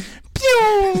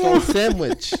 So a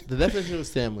sandwich. The definition of a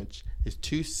sandwich is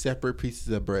two separate pieces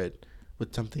of bread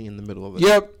with something in the middle of it.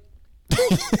 Yep.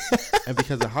 And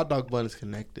because a hot dog bun is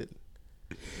connected,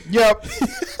 Yep.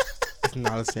 it's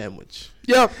not a sandwich.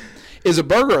 Yep. Is a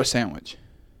burger a sandwich?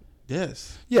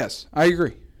 Yes. Yes, I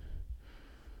agree.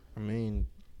 I mean,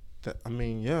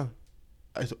 yeah.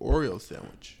 It's an Oreo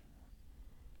sandwich.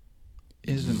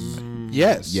 Isn't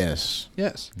Yes. yes,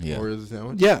 Yes. yeah. Oreo's a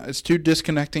sandwich. Yeah, it's two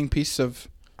disconnecting pieces of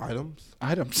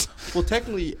Items. Well,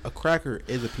 technically, a cracker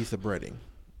is a piece of breading.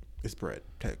 It's bread,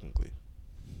 technically.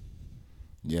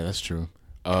 Yeah, that's true.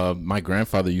 My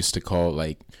grandfather used to call,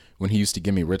 like, when he used to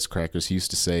give me Ritz crackers, he used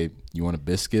to say, "You want a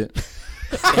biscuit?"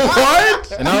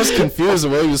 What? And I was confused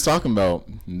of what he was talking about.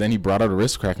 And then he brought out a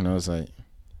Ritz cracker, and I was like,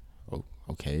 "Oh,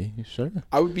 okay, sure."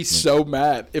 I would be so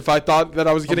mad if I thought that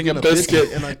I was getting a getting a biscuit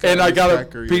biscuit and I got a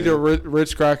cracker, Peter yeah.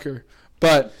 Ritz cracker.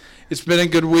 But it's been a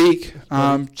good week.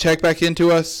 Check back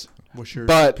into us. What's your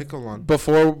But pickle line?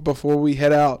 before we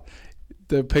head out,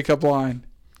 the pickup line.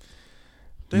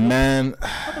 Man,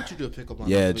 How about you do a pickle line?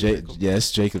 yeah, Pickle.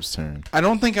 it's Jacob's turn. I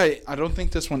don't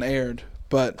think this one aired,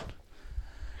 but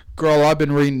girl, I've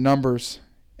been reading numbers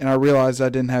and I realized I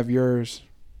didn't have yours.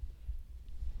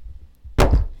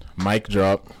 Mic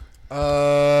drop.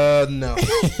 No.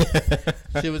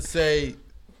 She would say,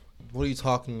 "What are you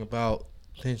talking about?"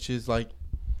 And she's like,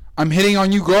 I'm hitting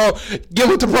on you, girl. Get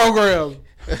with the program.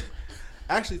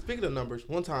 actually, speaking of numbers,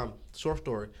 one time, short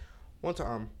story. One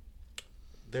time,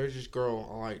 there's this girl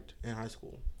I liked in high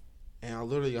school, and I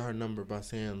literally got her number by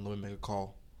saying, "Let me make a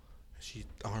call." She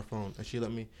on her phone, and she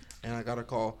let me, and I got a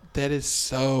call. That is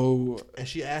so. And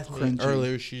she asked me Cringy.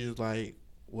 earlier. She was like,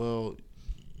 "Well,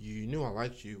 you knew I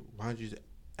liked you. Why'd you just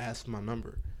ask for my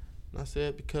number?" And I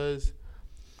said, "Because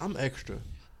I'm extra.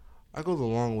 I go the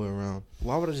long way around.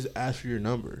 Why would I just ask for your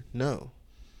number? No."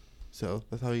 So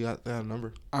that's how you got that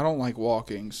number. I don't like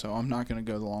walking, so I'm not going to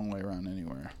go the long way around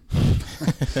anywhere.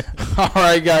 All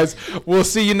right, guys. We'll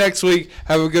see you next week.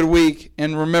 Have a good week.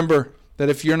 And remember that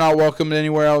if you're not welcome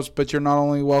anywhere else, but you're not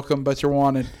only welcome, but you're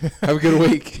wanted. Have a good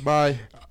week. Bye.